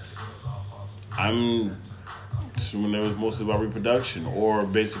 I'm assuming that was mostly about reproduction, or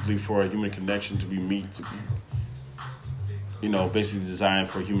basically for a human connection to be basically designed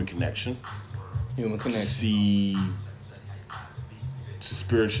for human connection. Human connection. To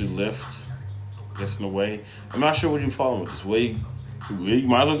spiritually lift, I guess, in a way. I'm not sure what you're following with this. Way you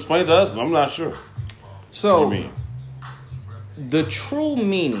might as well explain it to us, because I'm not sure. So, what do you mean? The true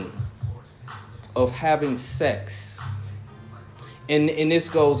meaning of having sex, and this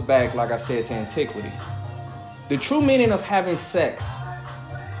goes back, like I said, to antiquity. The true meaning of having sex,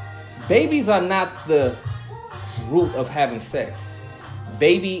 babies are not the root of having sex.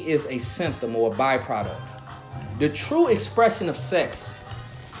 Baby is a symptom or a byproduct. The true expression of sex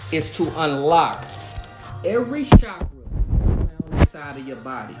is to unlock every chakra inside of your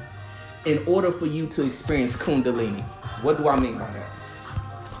body in order for you to experience Kundalini. What do I mean by that?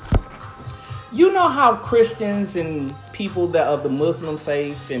 You know how Christians and people that of the Muslim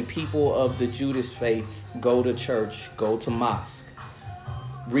faith and people of the Jewish faith go to church, go to mosque,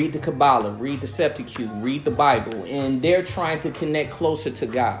 read the Kabbalah, read the Septuagint, read the Bible, and they're trying to connect closer to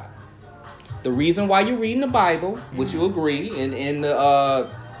God. The reason why you're reading the Bible, which you agree, and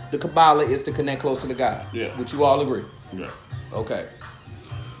the Kabbalah is to connect closer to God. Yeah. Which you all agree. Yeah. Okay.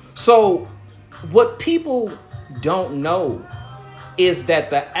 So, what people don't know is that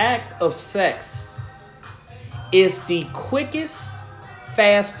the act of sex is the quickest,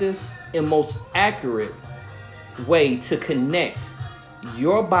 fastest, and most accurate way to connect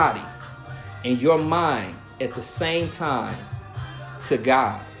your body and your mind at the same time to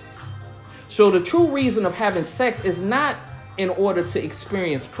God. So the true reason of having sex is not in order to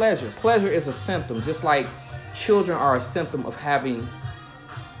experience pleasure. Pleasure is a symptom, just like children are a symptom of having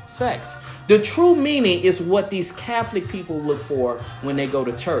Sex. The true meaning is what these Catholic people look for when they go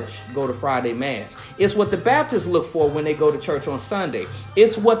to church, go to Friday Mass. It's what the Baptists look for when they go to church on Sunday.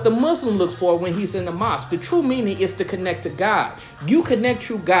 It's what the Muslim looks for when he's in the mosque. The true meaning is to connect to God. You connect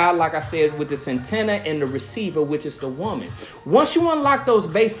to God, like I said, with this antenna and the receiver, which is the woman. Once you unlock those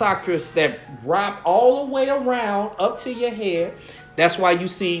base chakras that wrap all the way around up to your head, that's why you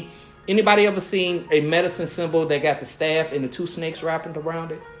see, anybody ever seen a medicine symbol that got the staff and the two snakes wrapping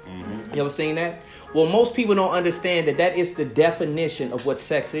around it? Mm-hmm. You ever seen that? Well, most people don't understand that that is the definition of what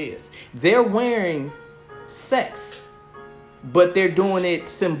sex is. They're wearing sex, but they're doing it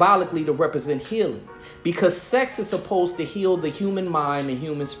symbolically to represent healing. Because sex is supposed to heal the human mind, the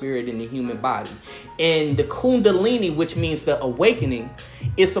human spirit, and the human body. And the Kundalini, which means the awakening,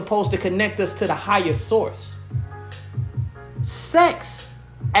 is supposed to connect us to the higher source. Sex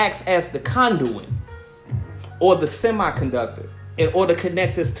acts as the conduit or the semiconductor in order to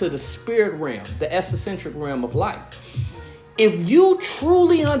connect us to the spirit realm, the esocentric realm of life. If you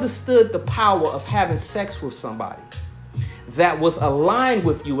truly understood the power of having sex with somebody that was aligned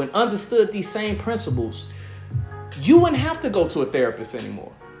with you and understood these same principles, you wouldn't have to go to a therapist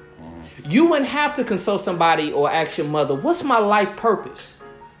anymore. You wouldn't have to consult somebody or ask your mother, what's my life purpose?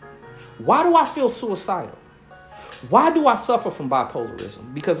 Why do I feel suicidal? Why do I suffer from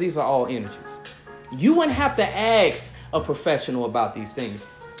bipolarism? Because these are all energies. You wouldn't have to ask a professional about these things.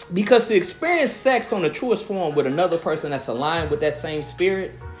 Because to experience sex on the truest form with another person that's aligned with that same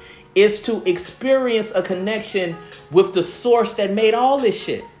spirit is to experience a connection with the source that made all this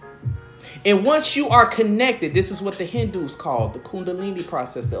shit. And once you are connected, this is what the Hindus call the Kundalini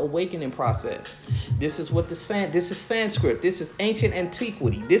process, the awakening process. This is what this is Sanskrit. This is ancient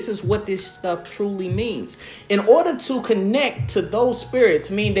antiquity. This is what this stuff truly means. In order to connect to those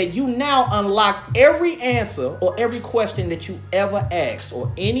spirits mean that you now unlock every answer or every question that you ever asked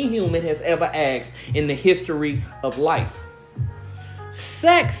or any human has ever asked in the history of life.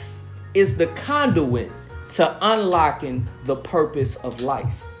 Sex is the conduit to unlocking the purpose of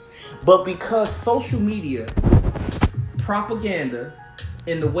life. But because social media, propaganda,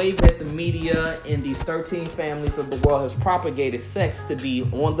 in the way that the media and these 13 families of the world has propagated sex to be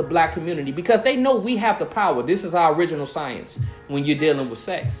on the black community, because they know we have the power. This is our original science when you're dealing with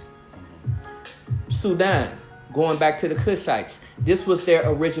sex. Sudan, going back to the Kushites, this was their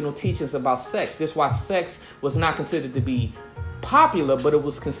original teachings about sex. This is why sex was not considered to be popular, but it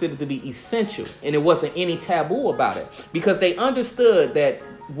was considered to be essential. And there wasn't any taboo about it because they understood that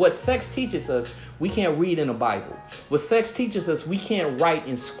what sex teaches us, we can't read in the Bible. What sex teaches us, we can't write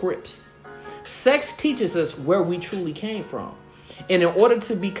in scripts. Sex teaches us where we truly came from. And in order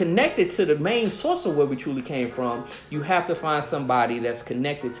to be connected to the main source of where we truly came from, you have to find somebody that's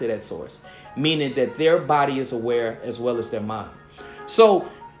connected to that source, meaning that their body is aware as well as their mind. So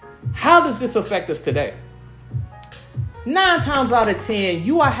how does this affect us today? 9 times out of 10,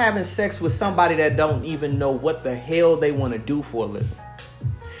 you are having sex with somebody that don't even know what the hell they want to do for a living.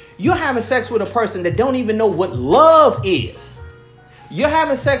 You're having sex with a person that don't even know what love is. You're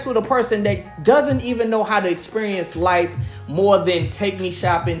having sex with a person that doesn't even know how to experience life more than take me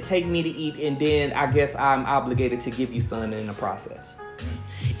shopping, take me to eat, and then I guess I'm obligated to give you something in the process.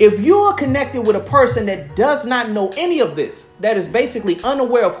 If you are connected with a person that does not know any of this, that is basically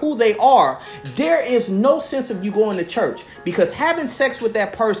unaware of who they are, there is no sense of you going to church, because having sex with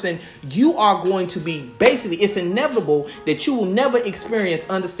that person, you are going to be basically, it's inevitable that you will never experience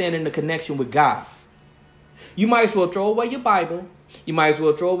understanding the connection with God. You might as well throw away your Bible. You might as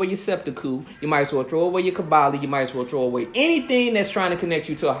well throw away your septicue. You might as well throw away your Kabbalah. You might as well throw away anything that's trying to connect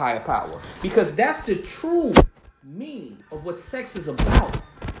you to a higher power, because that's the true meaning of what sex is about.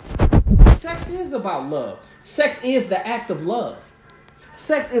 Sex is about love. Sex is the act of love.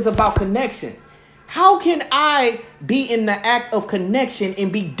 Sex is about connection. How can I be in the act of connection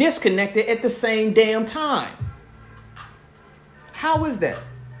and be disconnected at the same damn time? How is that?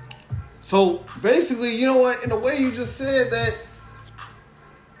 So basically, you know what? In the way you just said that,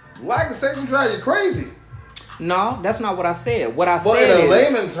 lack of sex will drive you crazy. No, that's not what I said. What I but said in is...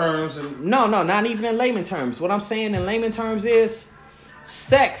 layman terms... No, not even in layman terms. What I'm saying in layman terms is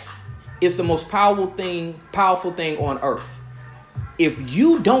sex is the most powerful thing on earth. If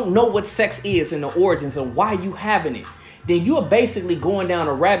you don't know what sex is and the origins and why you having it, then you are basically going down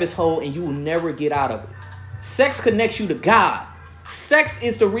a rabbit's hole and you will never get out of it. Sex connects you to God. Sex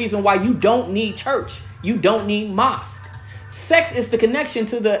is the reason why you don't need church. You don't need mosque. Sex is the connection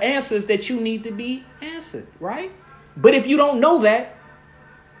to the answers that you need to be answered, right? But if you don't know that,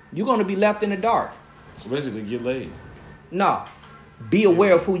 you're going to be left in the dark. So basically, get laid. No. Be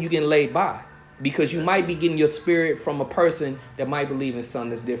aware of who you're getting laid by. Because you might be getting your spirit from a person that might believe in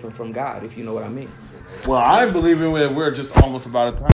something that's different from God, if you know what I mean. Well, I believe in it. We're just almost about a time.